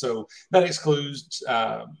belt. So that excludes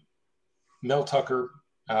Mel Tucker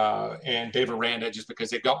and Dave Aranda, just because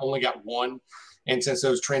they've only got 1. And since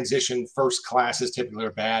those transition first classes typically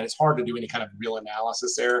are bad, it's hard to do any kind of real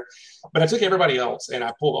analysis there. But I took everybody else and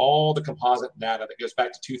I pulled all the composite data that goes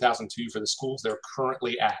back to 2002 for the schools they're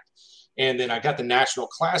currently at. And then I got the national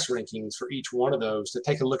class rankings for each one of those to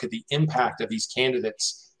take a look at the impact of these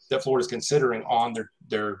candidates that Florida's considering on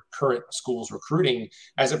their current schools recruiting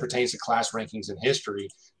as it pertains to class rankings and history,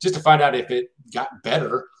 just to find out if it got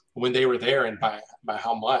better when they were there and by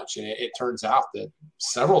how much. And it turns out that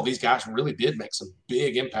several of these guys really did make some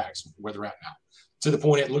big impacts where they're at now. to the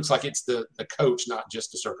point it looks like it's the coach, not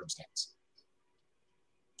just the circumstance.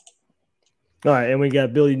 All right, and we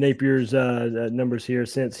got Billy Napier's numbers here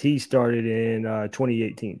since he started in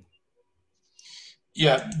 2018.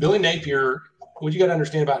 Yeah, Billy Napier, what you got to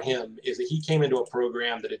understand about him is that he came into a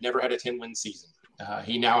program that had never had a 10-win season.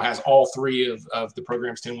 He now has all three of the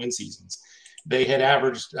program's 10-win seasons. They had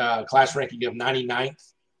averaged class ranking of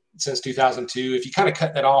 99th since 2002. If you kind of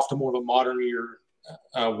cut that off to more of a modern year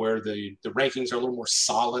where the rankings are a little more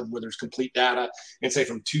solid, where there's complete data, and say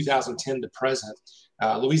from 2010 to present,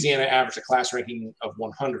 Louisiana averaged a class ranking of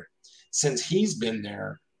 100. Since he's been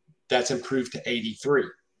there, that's improved to 83.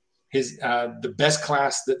 The best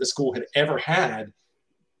class that the school had ever had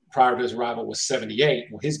prior to his arrival was 78.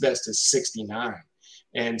 Well, his best is 69.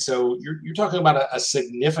 And so you're talking about a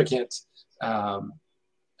significant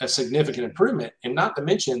improvement, and not to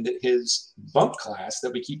mention that his bump class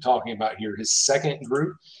that we keep talking about here, his second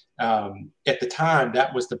group, at the time,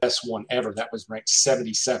 that was the best one ever. That was ranked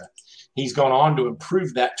 77th. He's gone on to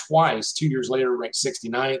improve that twice. 2 years later, ranked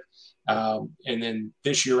 69th. And then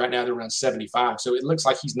this year, right now, they're around 75. So it looks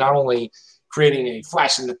like he's not only creating a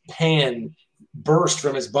flash in the pan burst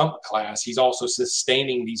from his bump class, he's also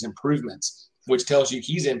sustaining these improvements, which tells you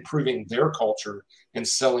he's improving their culture and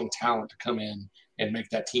selling talent to come in and make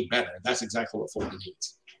that team better. That's exactly what Florida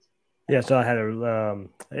needs. Yeah, so I had an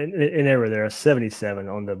error there, a 77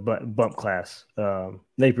 on the bump class.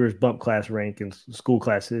 Napier's bump class rank in school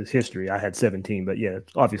classes history, I had 17, but yeah,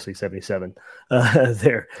 obviously 77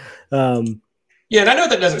 there. Yeah, and I know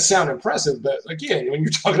that doesn't sound impressive, but again, when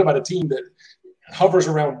you're talking about a team that hovers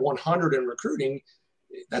around 100 in recruiting,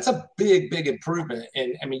 that's a big, big improvement.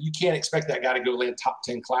 And I mean, you can't expect that guy to go land top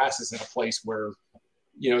 10 classes in a place where,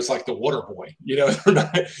 it's like the water boy.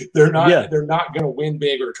 They're not going to win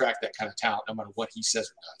big or attract that kind of talent, no matter what he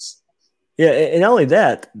says or does. Yeah, and not only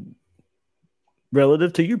that,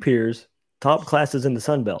 relative to your peers, top classes in the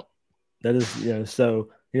Sun Belt. That is,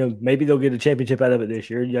 so maybe they'll get a championship out of it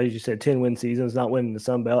this year. As you said, 10-win seasons, not winning the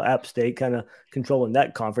Sun Belt. App State kind of controlling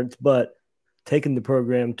that conference, but taking the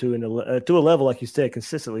program to a level, like you said,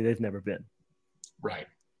 consistently they've never been. Right,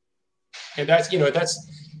 and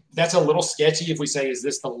that's a little sketchy if we say, is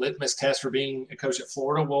this the litmus test for being a coach at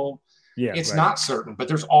Florida? Well, yeah, it's not certain, but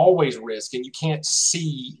there's always risk, and you can't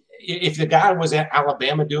see if the guy was at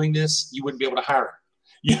Alabama doing this, you wouldn't be able to hire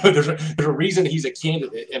him. There's a reason he's a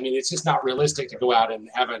candidate. I mean, it's just not realistic to go out and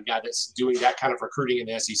have a guy that's doing that kind of recruiting in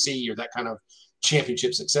the SEC or that kind of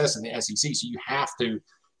championship success in the SEC. So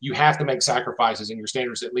you have to make sacrifices in your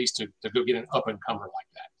standards at least to go get an up and comer like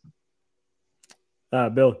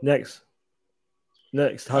that. Bill, next.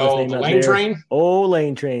 The Lane Train? Oh,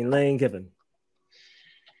 Lane Train, Lane Kiffin.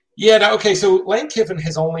 Yeah, okay, so Lane Kiffin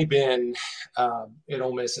has only been at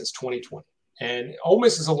Ole Miss since 2020. And Ole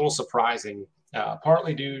Miss is a little surprising,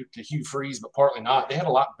 partly due to Hugh Freeze, but partly not. They had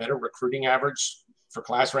a lot better recruiting average for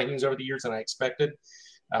class rankings over the years than I expected.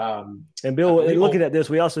 And Bill, looking at this,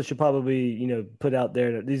 we also should probably, put out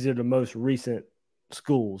there that these are the most recent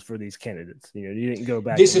schools for these candidates. You didn't go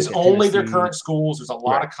back. This is only their current schools. There's a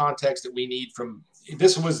lot of context that we need from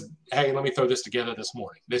this was, hey, let me throw this together this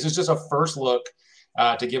morning. This is just a first look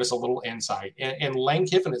to give us a little insight. And Lane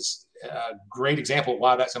Kiffin is a great example of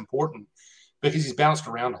why that's important because he's bounced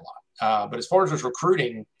around a lot. But as far as his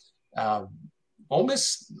recruiting, Ole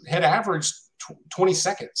Miss had averaged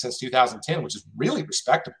 22nd since 2010, which is really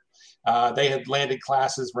respectable. They had landed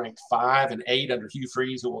classes ranked 5 and 8 under Hugh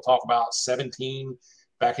Freeze, who we'll talk about, 17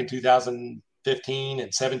 back in 2015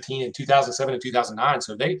 and 17 in 2007 and 2009.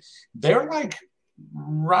 So they're like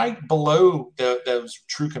right below those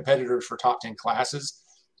true competitors for top 10 classes.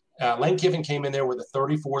 Lane Kiffin came in there with a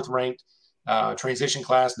 34th ranked transition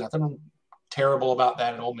class. Nothing terrible about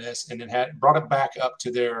that at Ole Miss, and then brought it back up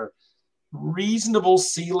to their reasonable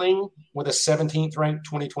ceiling with a 17th ranked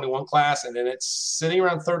 2021 class, and then it's sitting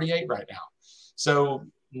around 38 right now. So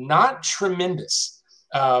not tremendous.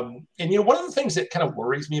 And one of the things that kind of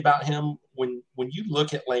worries me about him when you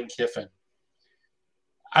look at Lane Kiffin,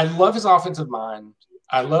 I love his offensive mind.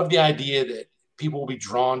 I love the idea that people will be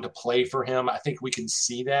drawn to play for him. I think we can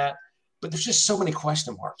see that, but there's just so many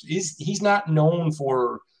question marks. He's not known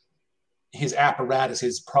for his apparatus,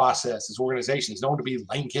 his process, his organization. He's known to be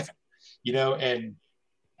Lane Kiffin. And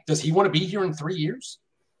does he want to be here in 3 years,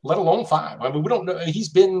 let alone 5? I mean, we don't know. I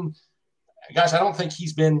don't think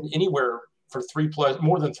he's been anywhere for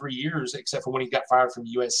more than 3 years, except for when he got fired from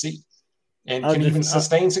USC, and can even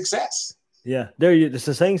sustain success. Yeah, the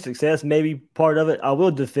sustained success, maybe part of it. I will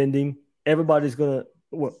defend him. Everybody's going to,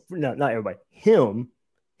 well, no, not everybody. Him,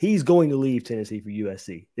 he's going to leave Tennessee for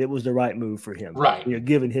USC. It was the right move for him. Right.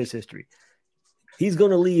 Given his history. He's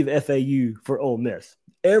going to leave FAU for Ole Miss.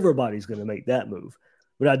 Everybody's going to make that move.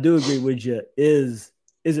 But I do agree with you. Is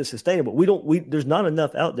it sustainable? There's not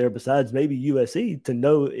enough out there besides maybe USC to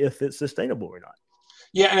know if it's sustainable or not.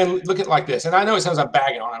 Yeah, and look at it like this. And I know it sounds like I'm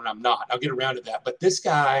bagging on him, and I'm not. I'll get around to that. But this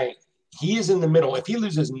guy, he is in the middle. If he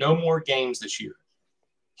loses no more games this year,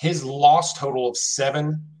 his loss total of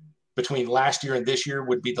 7 between last year and this year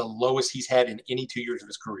would be the lowest he's had in any 2 years of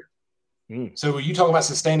his career. So when you talk about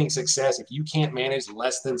sustaining success, if you can't manage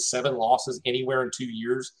less than 7 losses anywhere in 2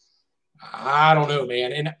 years, I don't know,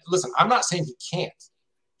 man. And listen, I'm not saying he can't.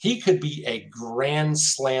 He could be a grand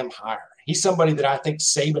slam hire. He's somebody that I think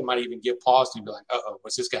Saban might even give pause to and be like, uh-oh,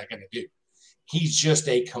 what's this guy going to do? He's just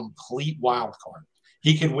a complete wild card.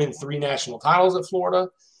 He could win 3 national titles at Florida.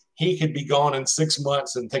 He could be gone in 6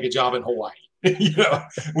 months and take a job in Hawaii.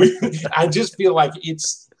 I just feel like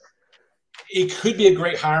it could be a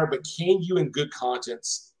great hire, but can you in good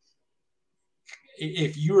conscience,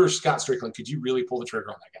 if you were Scott Strickland, could you really pull the trigger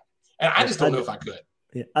on that guy? And I just don't know if I could.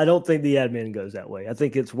 Yeah, I don't think the admin goes that way. I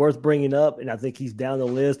think it's worth bringing up, and I think he's down the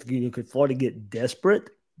list. Could Florida get desperate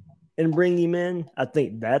and bring him in? I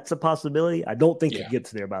think that's a possibility. I don't think it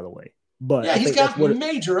gets there, by the way. But yeah, he's got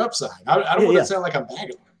major upside. I don't want to sound like I'm bagging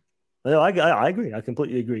him. No, I agree. I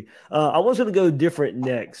completely agree. I was going to go different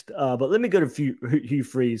next, but let me go to Hugh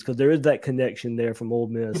Freeze because there is that connection there from Ole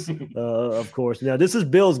Miss, of course. Now, this is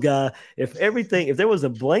Bill's guy. If there was a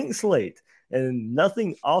blank slate and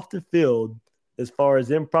nothing off the field as far as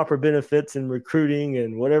improper benefits and recruiting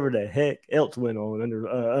and whatever the heck else went on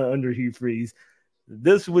under Hugh Freeze,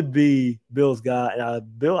 this would be Bill's guy.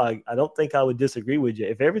 And Bill, I don't think I would disagree with you.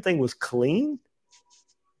 If everything was clean,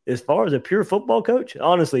 as far as a pure football coach,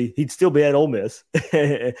 honestly, he'd still be at Ole Miss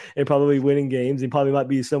and probably winning games. He probably might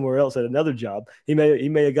be somewhere else at another job. He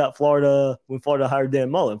may have got Florida when Florida hired Dan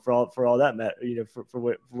Mullen for all that matter,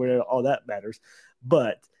 for where all that matters.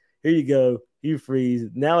 But here you go, Hugh Freeze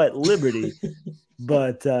now at Liberty.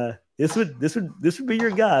 But this would be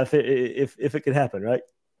your guy if it could happen, right?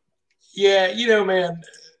 Yeah, man.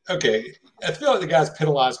 Okay, I feel like the guy's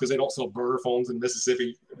penalized because they don't sell burner phones in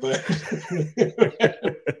Mississippi. But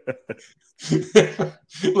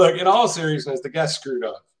look, in all seriousness, the guy screwed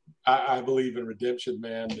up. I believe in redemption,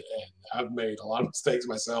 man, and I've made a lot of mistakes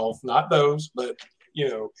myself. Not those, but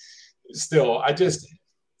still,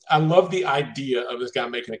 I love the idea of this guy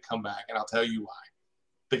making a comeback, and I'll tell you why.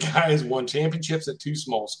 The guy has won championships at 2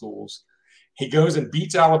 small schools. He goes and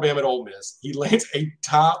beats Alabama at Ole Miss. He lands a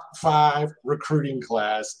top 5 recruiting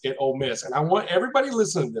class at Ole Miss. And I want everybody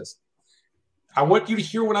listening to this. I want you to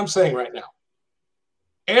hear what I'm saying right now.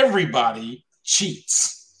 Everybody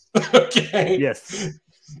cheats. Okay? Yes.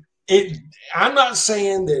 I'm not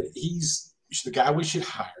saying that he's the guy we should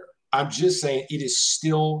hire. I'm just saying it is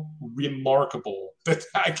still remarkable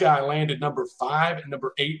that guy landed number 5 and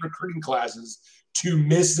number 8 recruiting classes to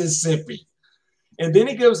Mississippi. And then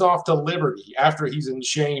he goes off to Liberty after he's in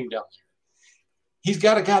shame down there. He's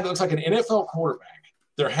got a guy that looks like an NFL quarterback.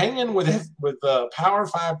 They're hanging with Power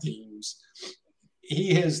 5 teams.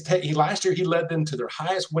 Last year he led them to their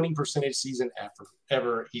highest winning percentage season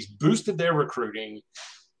ever. He's boosted their recruiting.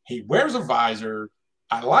 He wears a visor.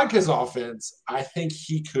 I like his offense. I think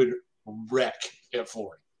he could wreck at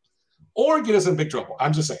Florida or get us in big trouble.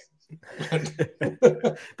 I'm just saying.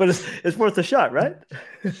 But it's worth a shot, right?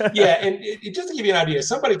 Yeah, and just to give you an idea,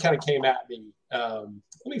 somebody kind of came at me. Let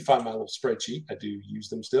me find my little spreadsheet. I do use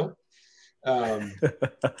them still.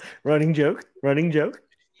 Running joke.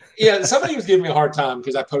 Yeah, somebody was giving me a hard time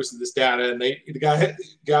because I posted this data, and the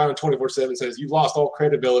guy on 24/7 says you've lost all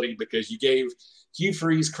credibility because you gave Hugh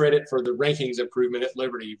Freeze credit for the rankings improvement at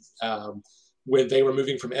Liberty when they were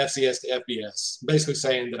moving from FCS to FBS, basically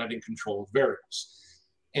saying that I didn't control the variables.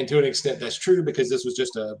 And to an extent, that's true because this was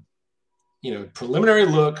just a, preliminary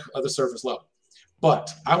look of the surface level.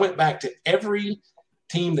 But I went back to every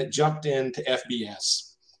team that jumped into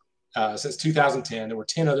FBS since 2010. There were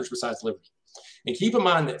 10 others besides Liberty. And keep in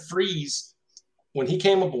mind that Freeze, when he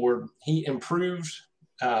came aboard, he improved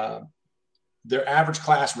their average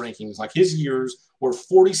class rankings. Like his years were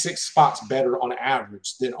 46 spots better on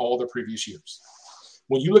average than all the previous years.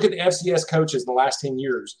 When you look at the FCS coaches in the last 10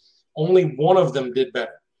 years, only one of them did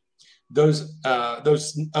better. Those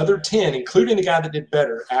other 10, including the guy that did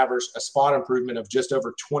better, averaged a spot improvement of just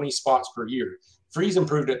over 20 spots per year. Freeze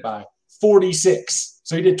improved it by 46.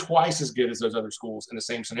 So he did twice as good as those other schools in the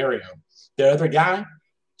same scenario. The other guy,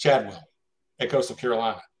 Chadwell at Coastal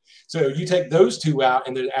Carolina. So you take those 2 out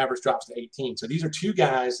and the average drops to 18. So these are 2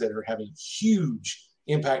 guys that are having huge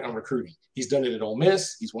impact on recruiting. He's done it at Ole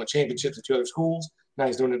Miss. He's won championships at 2 other schools. Now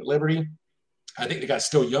he's doing it at Liberty. I think the guy's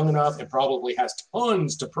still young enough and probably has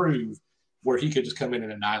tons to prove where he could just come in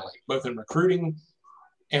and annihilate, both in recruiting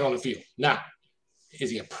and on the field. Now, is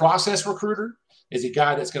he a process recruiter? Is he a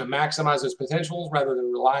guy that's going to maximize his potentials rather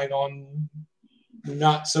than relying on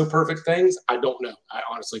not so perfect things? I don't know. I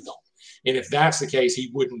honestly don't. And if that's the case,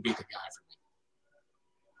 he wouldn't be the guy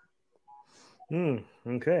for me.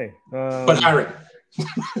 Okay. But hiring.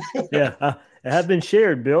 Yeah, it has been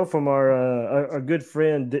shared, Bill, from our good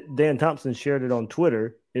friend Dan Thompson shared it on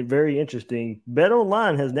Twitter. It's very interesting.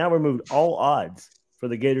 BetOnline has now removed all odds for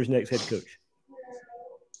the Gators' next head coach.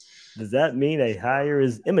 Does that mean a hire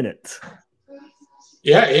is imminent?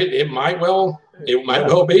 Yeah, it might well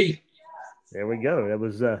be. There we go. That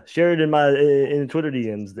was shared in the Twitter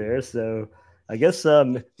DMs there. So I guess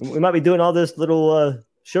we might be doing all this little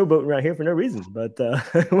showboating right here for no reason, but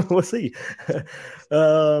we'll see.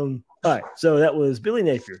 All right, so that was Billy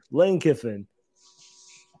Napier, Lane Kiffin,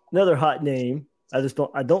 another hot name. I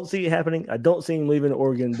don't see it happening. I don't see him leaving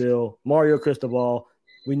Oregon, Bill. Mario Cristobal.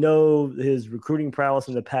 We know his recruiting prowess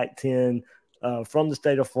in the Pac-10 from the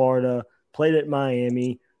state of Florida, played at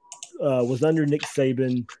Miami, was under Nick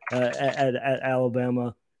Saban at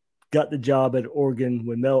Alabama, got the job at Oregon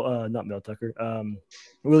when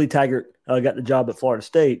Willie Taggart got the job at Florida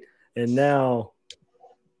State, and now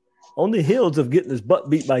on the heels of getting his butt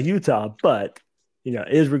beat by Utah, but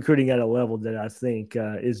is recruiting at a level that I think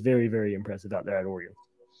is very, very impressive out there at Oregon.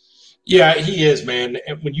 Yeah, he is, man.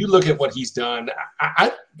 And when you look at what he's done,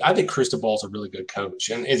 I think Cristobal's a really good coach.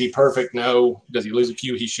 And is he perfect? No. Does he lose a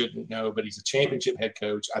few? He shouldn't. No. But he's a championship head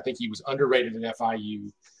coach. I think he was underrated at FIU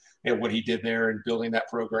and what he did there in building that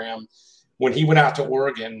program. When he went out to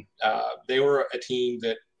Oregon, they were a team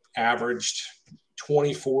that averaged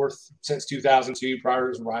 24th since 2002 prior to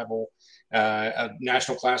his arrival, a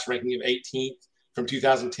national class ranking of 18th from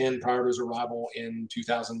 2010 prior to his arrival in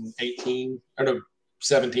 2018.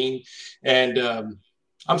 17 and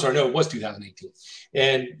I'm sorry, no, it was 2018.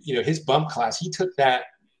 And his bump class, he took that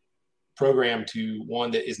program to one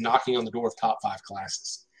that is knocking on the door of top 5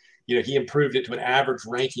 classes. He improved it to an average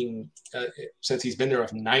ranking since he's been there of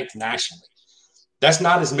 9th nationally. That's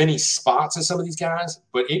not as many spots as some of these guys,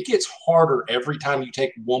 but it gets harder every time you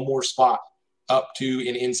take one more spot up to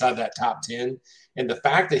and inside that top 10. And the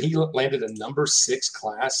fact that he landed a number 6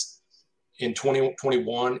 class in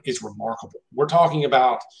 2021 is remarkable. We're talking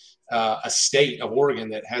about a state of Oregon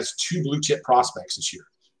that has 2 blue chip prospects this year.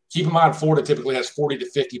 Keep in mind, Florida typically has 40 to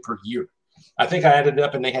 50 per year. I think I added it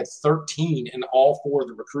up and they had 13 in all 4 of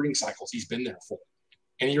the recruiting cycles he's been there for.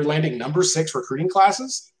 And you're landing number 6 recruiting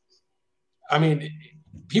classes. I mean,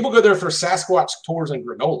 people go there for Sasquatch tours and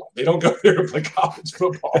granola. They don't go there to play college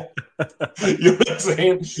football. You know what I'm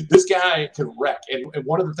saying? This guy can wreck. And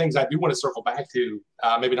one of the things I do want to circle back to,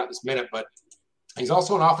 maybe not this minute, but he's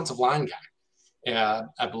also an offensive line guy.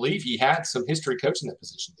 I believe he had some history coaching that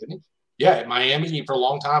position, didn't he? Yeah, at Miami for a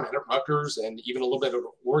long time, and at Rutgers, and even a little bit at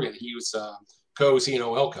Oregon, he was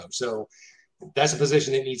co-CNOL coach. So that's a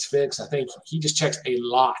position that needs fixed. I think he just checks a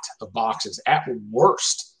lot of boxes. At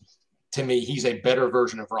worst, to me, he's a better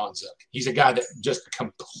version of Ron Zook. He's a guy that just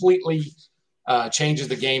completely changes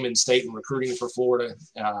the game in state and recruiting for Florida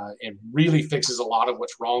and really fixes a lot of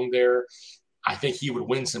what's wrong there. I think he would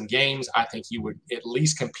win some games. I think he would at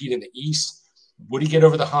least compete in the East. Would he get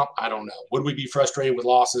over the hump? I don't know. Would we be frustrated with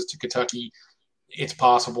losses to Kentucky? It's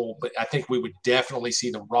possible, but I think we would definitely see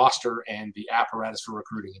the roster and the apparatus for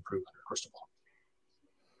recruiting improve under Cristobal.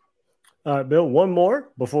 All right, Bill, one more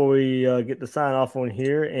before we get the sign off on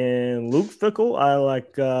here. And Luke Fickell, I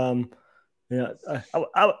like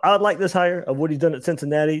I would like this hire of what he's done at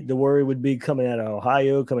Cincinnati. The worry would be coming out of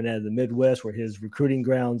Ohio, coming out of the Midwest where his recruiting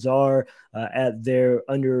grounds are, at their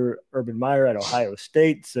under Urban Meyer at Ohio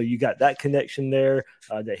State. So you got that connection there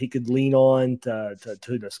that he could lean on to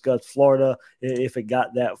discuss Florida if it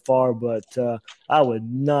got that far. But I would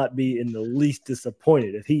not be in the least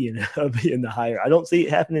disappointed if he ended up being the hire. I don't see it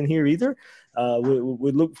happening here either.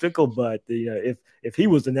 With Luke Fickell, but if he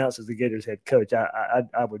was announced as the Gators head coach,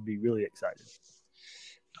 I would be really excited.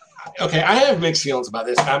 Okay, I have mixed feelings about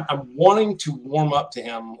this. I'm wanting to warm up to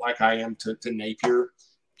him like I am to Napier.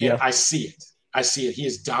 Yeah, I see it. He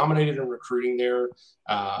has dominated in recruiting there.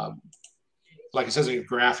 Like it says in your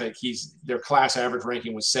graphic, their class average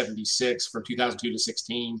ranking was 76 from 2002 to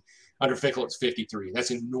 16. Under Fickell, it's 53. That's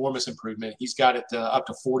enormous improvement. He's got it up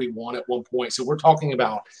to 41 at one point. So we're talking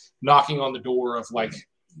about knocking on the door of like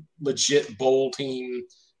legit bowl team,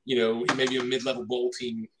 maybe a mid-level bowl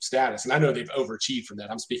team status. And I know they've overachieved from that.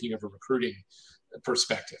 I'm speaking of a recruiting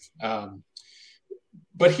perspective.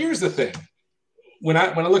 But here's the thing. When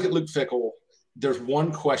I look at Luke Fickell, there's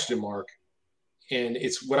one question mark, and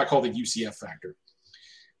it's what I call the UCF factor.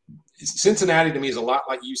 Cincinnati to me is a lot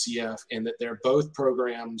like UCF in that they're both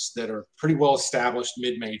programs that are pretty well established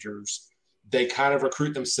mid-majors. They kind of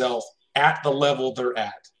recruit themselves at the level they're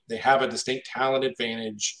at. They have a distinct talent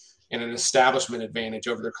advantage and an establishment advantage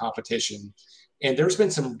over their competition. And there's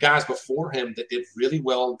been some guys before him that did really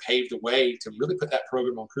well and paved the way to really put that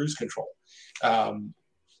program on cruise control.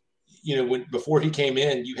 Before he came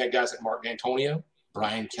in, you had guys like Mark D'Antonio,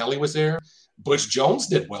 Brian Kelly was there, Butch Jones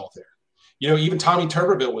did well there. Even Tommy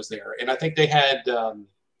Tuberville was there. And I think they had,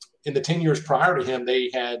 in the 10 years prior to him, they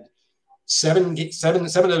had seven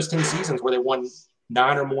of those 10 seasons where they won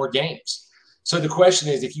 9 or more games. So the question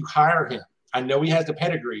is, if you hire him, I know he has the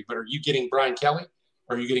pedigree, but are you getting Brian Kelly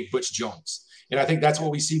or are you getting Butch Jones? And I think that's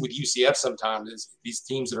what we see with UCF sometimes is these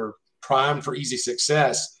teams that are primed for easy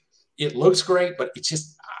success. It looks great, but it's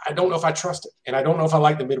just, I don't know if I trust it. And I don't know if I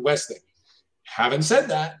like the Midwest thing. Having said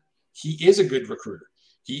that, he is a good recruiter.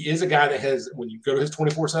 He is a guy that has, when you go to his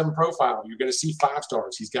 24/7 profile, you're going to see 5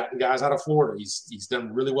 stars. He's gotten guys out of Florida. He's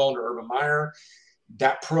done really well under Urban Meyer.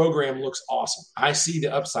 That program looks awesome. I see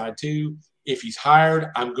the upside too. If he's hired,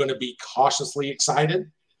 I'm going to be cautiously excited.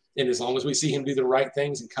 And as long as we see him do the right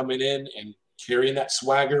things and coming in and carrying that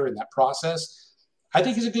swagger and that process, I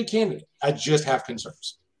think he's a good candidate. I just have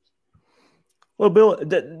concerns. Well, Bill,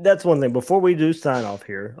 that's one thing. Before we do sign off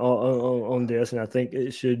here on this, and I think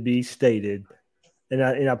it should be stated, and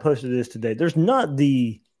I posted this today, there's not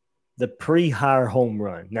the pre-hire home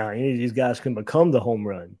run. Now, any of these guys can become the home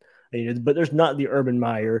run, but there's not the Urban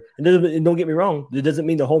Meyer. And don't get me wrong, it doesn't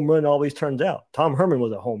mean the home run always turns out. Tom Herman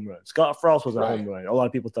was a home run. Scott Frost was a home run. A lot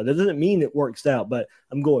of people thought that doesn't mean it works out, but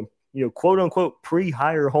I'm going, quote unquote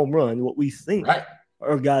pre-hire home run, what we think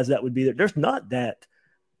are guys that would be there. There's not that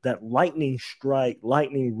lightning strike,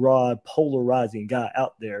 lightning rod, polarizing guy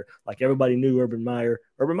out there like everybody knew Urban Meyer.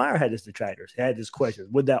 Urban Meyer had his detractors. He had his questions.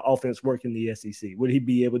 Would that offense work in the SEC? Would he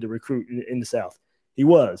be able to recruit in the South? He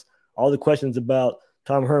was. All the questions about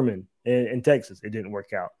Tom Herman in Texas, it didn't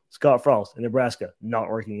work out. Scott Frost in Nebraska, not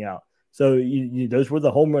working out. So those were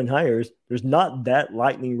the home run hires. There's not that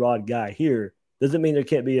lightning rod guy here. Doesn't mean there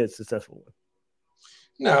can't be a successful one.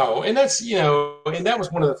 No, and that's, and that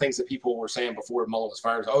was one of the things that people were saying before Mullen was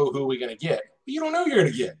fired. Oh, who are we going to get? But you don't know who you're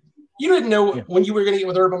going to get. You didn't know when you were going to get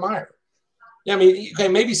with Urban Meyer. I mean, okay,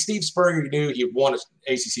 maybe Steve Spurrier knew he won an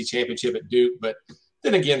ACC championship at Duke, but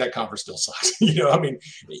then again, that conference still sucks.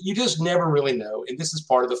 You just never really know. And this is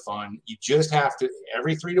part of the fun. You just have to,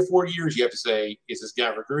 every 3 to 4 years, you have to say, is this guy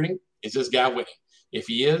recruiting? Is this guy winning? If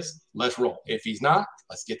he is, let's roll. If he's not,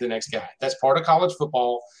 let's get the next guy. That's part of college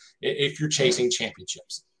football if you're chasing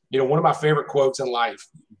championships. One of my favorite quotes in life,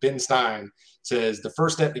 Ben Stein says, the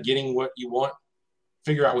first step to getting what you want,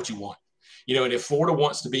 figure out what you want. And if Florida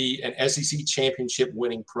wants to be an SEC championship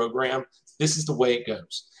winning program, this is the way it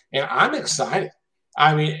goes. And I'm excited.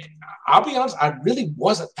 I mean, I'll be honest, I really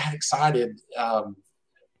wasn't that excited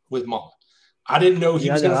with Mullen. I didn't know he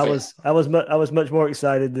was going to fail. I was much more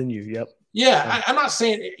excited than you. Yep. Yeah, I'm not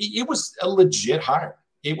saying it was a legit hire.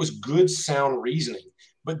 It was good, sound reasoning.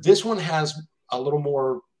 But this one has a little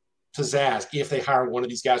more pizzazz if they hire one of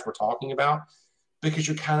these guys we're talking about, because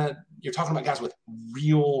you're talking about guys with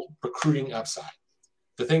real recruiting upside.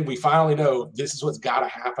 The thing we finally know, this is what's got to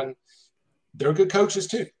happen. They're good coaches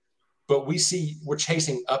too, but we're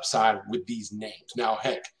chasing upside with these names. Now,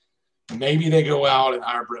 heck, maybe they go out and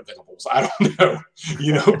hire Brent Venables. I don't know,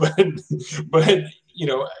 but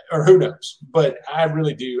or who knows? But I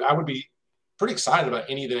really do. I would be pretty excited about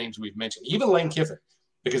any of the names we've mentioned, even Lane Kiffin,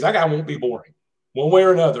 because that guy won't be boring. One way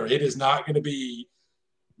or another, it is not going to be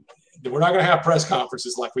 – we're not going to have press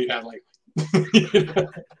conferences like we've had lately.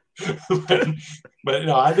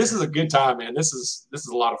 But this is a good time, man. This is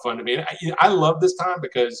a lot of fun to me. And I love this time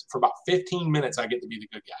because for about 15 minutes, I get to be the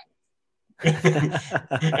good guy.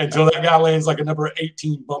 Until that guy lands like a number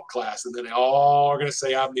 18 bump class, and then they all are going to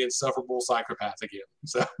say I'm the insufferable psychopath again.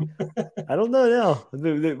 So I don't know now.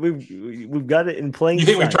 We've got it in plain sight.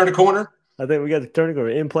 You think we've turned a corner? I think we got to turn it over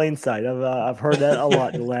in plain sight. I've heard that a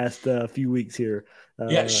lot in the last few weeks here.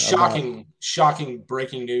 Shocking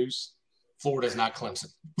breaking news. Florida's not Clemson.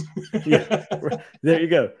 Yeah, there you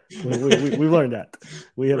go. We learned that.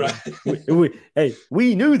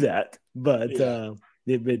 We knew that, but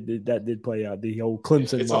that did play out. The old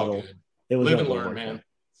Clemson model. It was live and learn, man.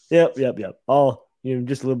 Yep. All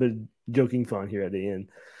just a little bit of joking fun here at the end.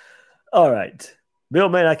 All right. Bill,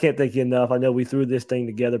 man, I can't thank you enough. I know we threw this thing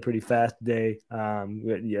together pretty fast today.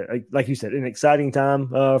 Like you said, an exciting time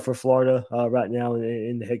for Florida right now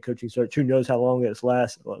in the head coaching search. Who knows how long it's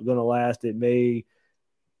going to last? It may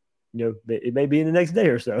it may be in the next day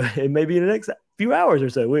or so. It may be in the next few hours or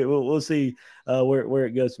so. We'll see where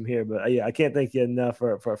it goes from here. But yeah, I can't thank you enough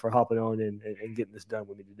for hopping on and getting this done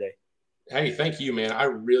with me today. Hey, thank you, man. I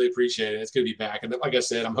really appreciate it. It's good to be back. And like I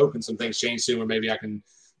said, I'm hoping some things change soon where maybe I can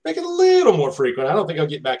make it a little more frequent. I don't think I'll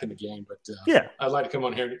get back in the game, but yeah, I'd like to come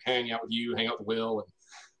on here and hang out with you, hang out with Will,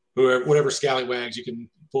 and whatever scallywags you can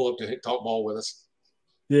pull up to talk ball with us.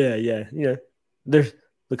 Yeah. There's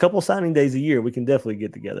a couple signing days a year. We can definitely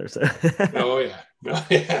get together. So. Oh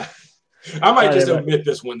yeah. I might just omit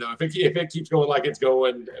this one though. If it keeps going like it's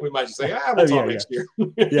going, we might just say, we'll talk next year.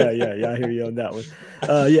 yeah. I hear you on that one.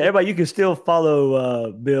 Everybody, you can still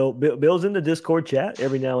follow Bill. Bill's in the Discord chat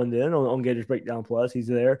every now and then on Gators Breakdown Plus. He's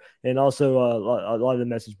there, and also a lot of the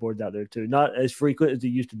message boards out there too. Not as frequent as he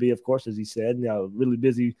used to be, of course, as he said. Really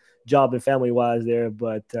busy job and family wise there,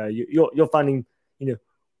 but you'll find him.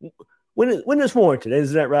 When it's warranted,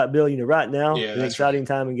 isn't that right, Bill? Right now, an exciting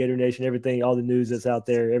time in Gator Nation. Everything, all the news that's out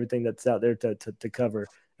there, everything that's out there to cover.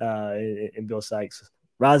 And Bill Sykes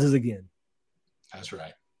rises again. That's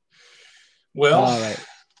right. Well, all right.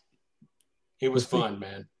 It was fun,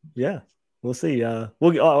 man. Yeah, we'll see.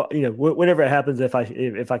 Whenever it happens, if I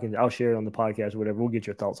can, I'll share it on the podcast or whatever. We'll get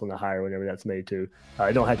your thoughts on the hire whenever that's made too.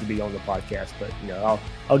 It don't have to be on the podcast, but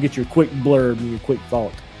I'll get your quick blurb and your quick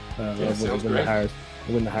thought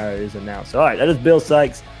when the hire is announced. All right, that is Bill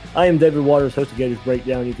Sykes. I am David Waters, host of Gators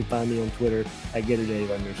Breakdown. You can find me on Twitter at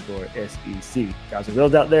GatorDave_SEC. Guys and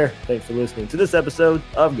girls out there, thanks for listening to this episode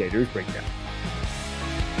of Gators Breakdown.